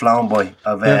actually flown by.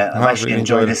 I've actually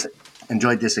really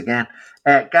enjoyed this again.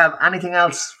 Gav, anything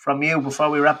else from you before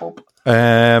we wrap up?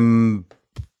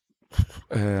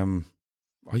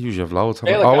 I usually have loads. I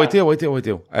do.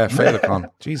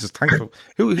 Failicon. Jesus, thanks for...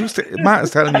 Matt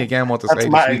is telling me again what to say.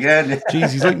 Matt again.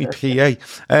 Jeez, he's like me PA.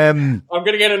 I'm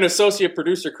going to get an associate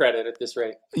producer credit at this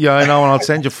rate. Yeah, I know, and I'll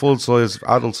send you full-size,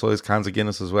 adult-size cans of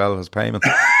Guinness as well as payment.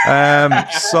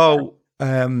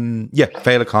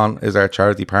 Failicon is our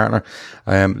charity partner.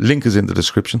 Link is in the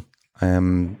description.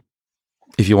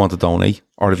 If you want to donate,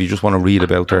 or if you just want to read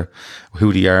about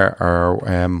who they are or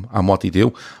and what they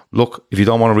do. Look, if you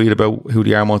don't want to read about who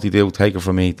they are and what they do, take it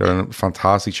from me. They're a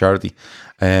fantastic charity.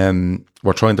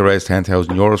 We're trying to raise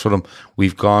 €10,000 for them.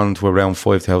 We've gone to around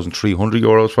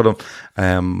 €5,300 for them.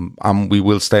 And we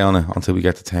will stay on it until we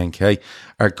get to 10k.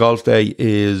 Our golf day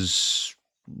is...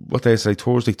 what day is it?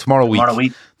 Thursday? Tomorrow week.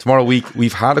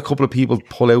 We've had a couple of people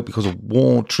pull out because of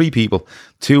 3 people,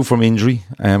 2 from injury,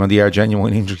 and they are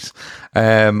genuine injuries,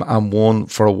 and 1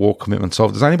 for a work commitment. So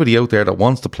if there's anybody out there that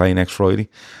wants to play next Friday,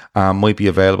 might be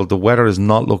available. The weather is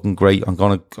not looking great. I'm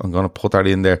gonna put that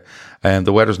in there.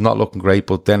 The weather's not looking great,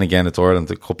 but then again, it's Ireland.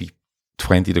 It could be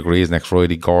 20 degrees next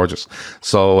Friday, gorgeous.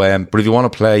 So, but if you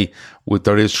want to play,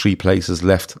 there is 3 places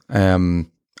left.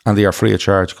 And they are free of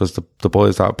charge, because the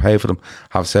boys that pay for them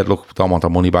have said, look, we don't want our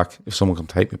money back if someone can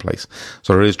take my place.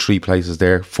 So there is 3 places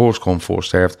there. First come, first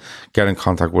served. Get in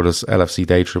contact with us,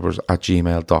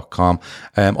 lfcdaytrippers@gmail.com.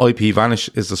 IP Vanish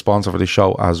is the sponsor for the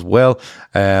show as well.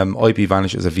 IP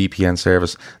Vanish is a VPN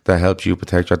service that helps you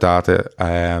protect your data.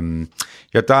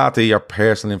 your data, your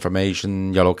personal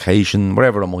information, your location,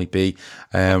 whatever it might be.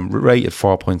 Rated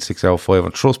 4.6 out of 5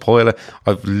 on Trustpilot.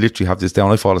 I've literally have this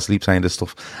down. I fall asleep saying this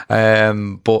stuff.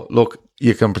 But look,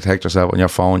 you can protect yourself on your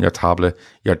phone, your tablet,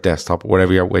 your desktop,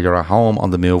 wherever whether you're at home, on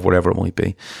the move, whatever it might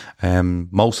be.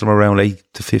 Most of them are around $8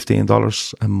 to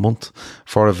 $15 a month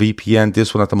for a VPN.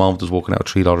 This one at the moment is working out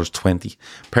 $3.20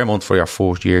 per month for your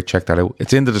 4th year. Check that out.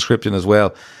 It's in the description as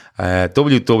well.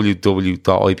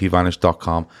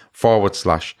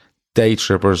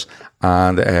 www.ipvanish.com/Daytrippers,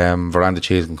 and Veranda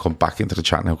Cheese can come back into the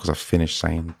chat now because I've finished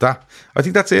saying that. I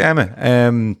think that's it,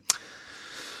 Emma.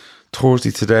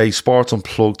 Thursday today, Sports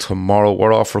Unplugged tomorrow.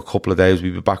 We're off for a couple of days.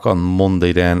 We'll be back on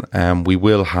Monday then. We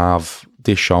will have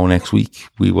this show next week.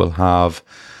 We will have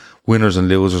winners and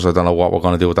losers. I don't know what we're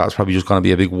going to do with that. It's probably just going to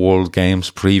be a big World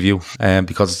Games preview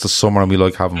because it's the summer and we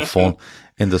like having fun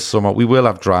in the summer. We will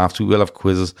have drafts. We will have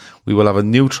quizzes. We will have a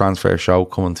new transfer show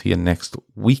coming to you next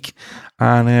week.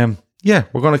 And yeah,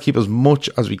 we're going to keep as much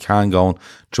as we can going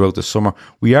throughout the summer.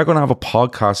 We are going to have a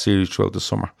podcast series throughout the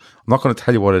summer. I'm not going to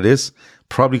tell you what it is.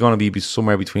 Probably going to be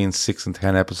somewhere between 6 and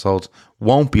 10 episodes.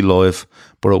 Won't be live,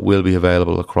 but it will be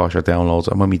available across your downloads.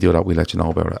 And when we do that, we'll let you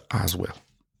know about it as well.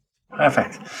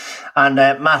 Perfect. And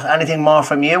Matt, anything more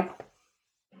from you?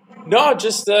 No,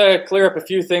 just clear up a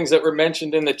few things that were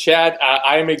mentioned in the chat.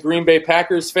 I am a Green Bay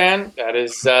Packers fan. That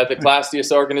is the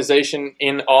classiest organization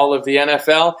in all of the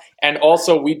NFL. And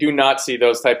also, we do not see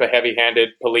those type of heavy-handed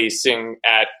policing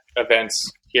at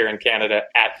events here in Canada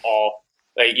at all.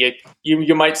 Like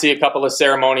you might see a couple of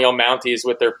ceremonial Mounties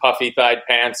with their puffy-thighed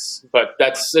pants, but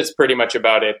that's pretty much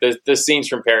about it. The scenes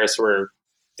from Paris were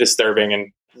disturbing,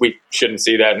 and we shouldn't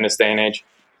see that in this day and age.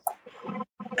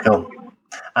 Cool.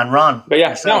 And Ron? But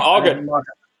yeah, no, all good.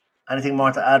 Anything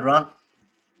more to add, Ron?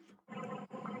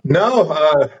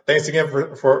 No, thanks again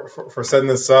for setting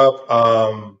this up.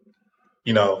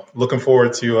 Looking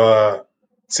forward to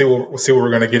see what we're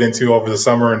going to get into over the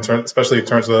summer, especially in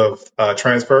terms of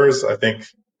transfers. I think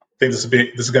this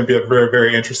is going to be a very,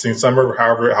 very interesting summer,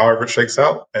 however it shakes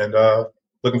out, and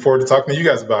looking forward to talking to you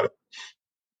guys about it.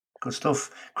 Good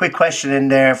stuff. Quick question in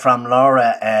there from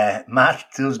Laura. Matt,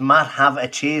 does Matt have a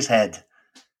cheese head?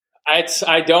 I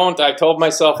don't. I told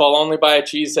myself I'll only buy a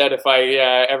cheese head if I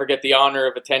ever get the honor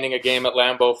of attending a game at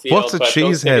Lambeau Field. What's a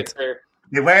cheese head?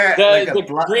 You wear the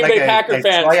Green Bay Packer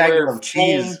fans wear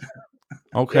cheese.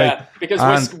 Okay. Yeah,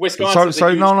 because Wisconsin.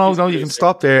 Sorry, no, you can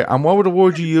stop there. And what were the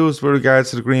words you used with regards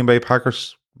to the Green Bay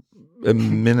Packers a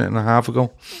minute and a half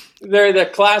ago? They're the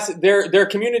class. They're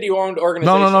community-owned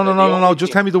organization. No.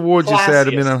 Just tell me the words you said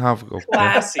a minute and a half ago.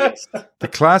 Classiest. The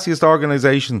classiest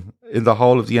organization in the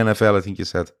whole of the NFL, I think you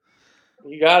said.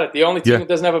 You got it. The only team that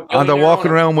doesn't have a billionaire and they're walking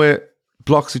around with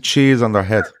blocks of cheese on their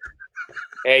head.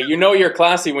 Hey, you know you're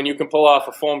classy when you can pull off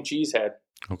a foam cheese head.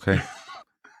 Okay.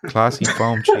 Classy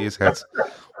foam cheese heads.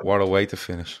 What a way to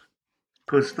finish.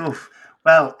 Good stuff.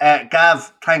 Well,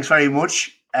 Gav, thanks very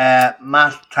much.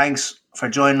 Matt, thanks for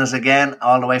joining us again,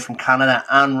 all the way from Canada,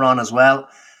 and Ron as well.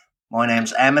 My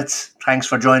name's Emmett. Thanks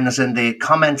for joining us in the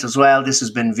comments as well. This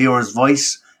has been Viewer's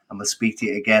Voice, and we'll speak to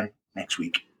you again next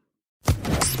week.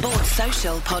 Sports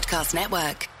Social Podcast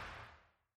Network.